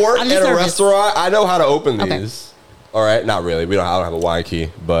 I work at a restaurant. I know how to open these. All right. Not really. I don't have a wine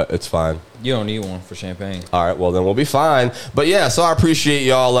key, but it's fine. You don't need one for champagne. All right, well then we'll be fine. But yeah, so I appreciate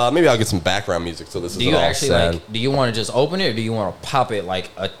y'all. Maybe I'll get some background music so this is all actually sad. Do you want to just open it, or do you want to pop it like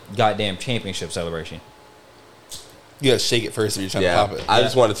a goddamn championship celebration? You gotta shake it first if you're trying to pop it. I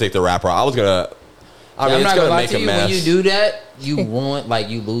just wanted to take the wrapper off. I was gonna. I'm not gonna lie make to a you. mess. When you do that, you ruin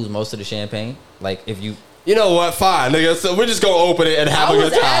you lose most of the champagne. Like if you. You know what? Fine, nigga. So we're just gonna open it and have a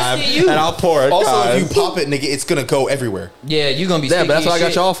good time, and I'll pour it. Also, if you pop it, nigga, it's gonna go everywhere. Yeah, you gonna be. Yeah, but that's what I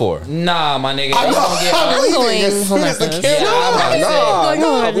got y'all for. Nah, my nigga. I'm going home after this.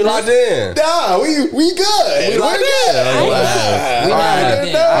 Nah, we locked in. Nah, we good. We locked in. We locked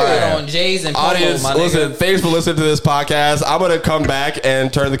in. On Jay's and audience, listen. Thanks for listening to this podcast. I'm gonna come back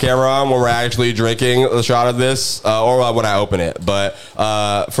and turn the camera on when we're actually drinking a shot of this, or when I open it. But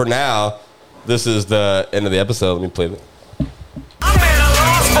for now. This is the end of the episode. Let me play it.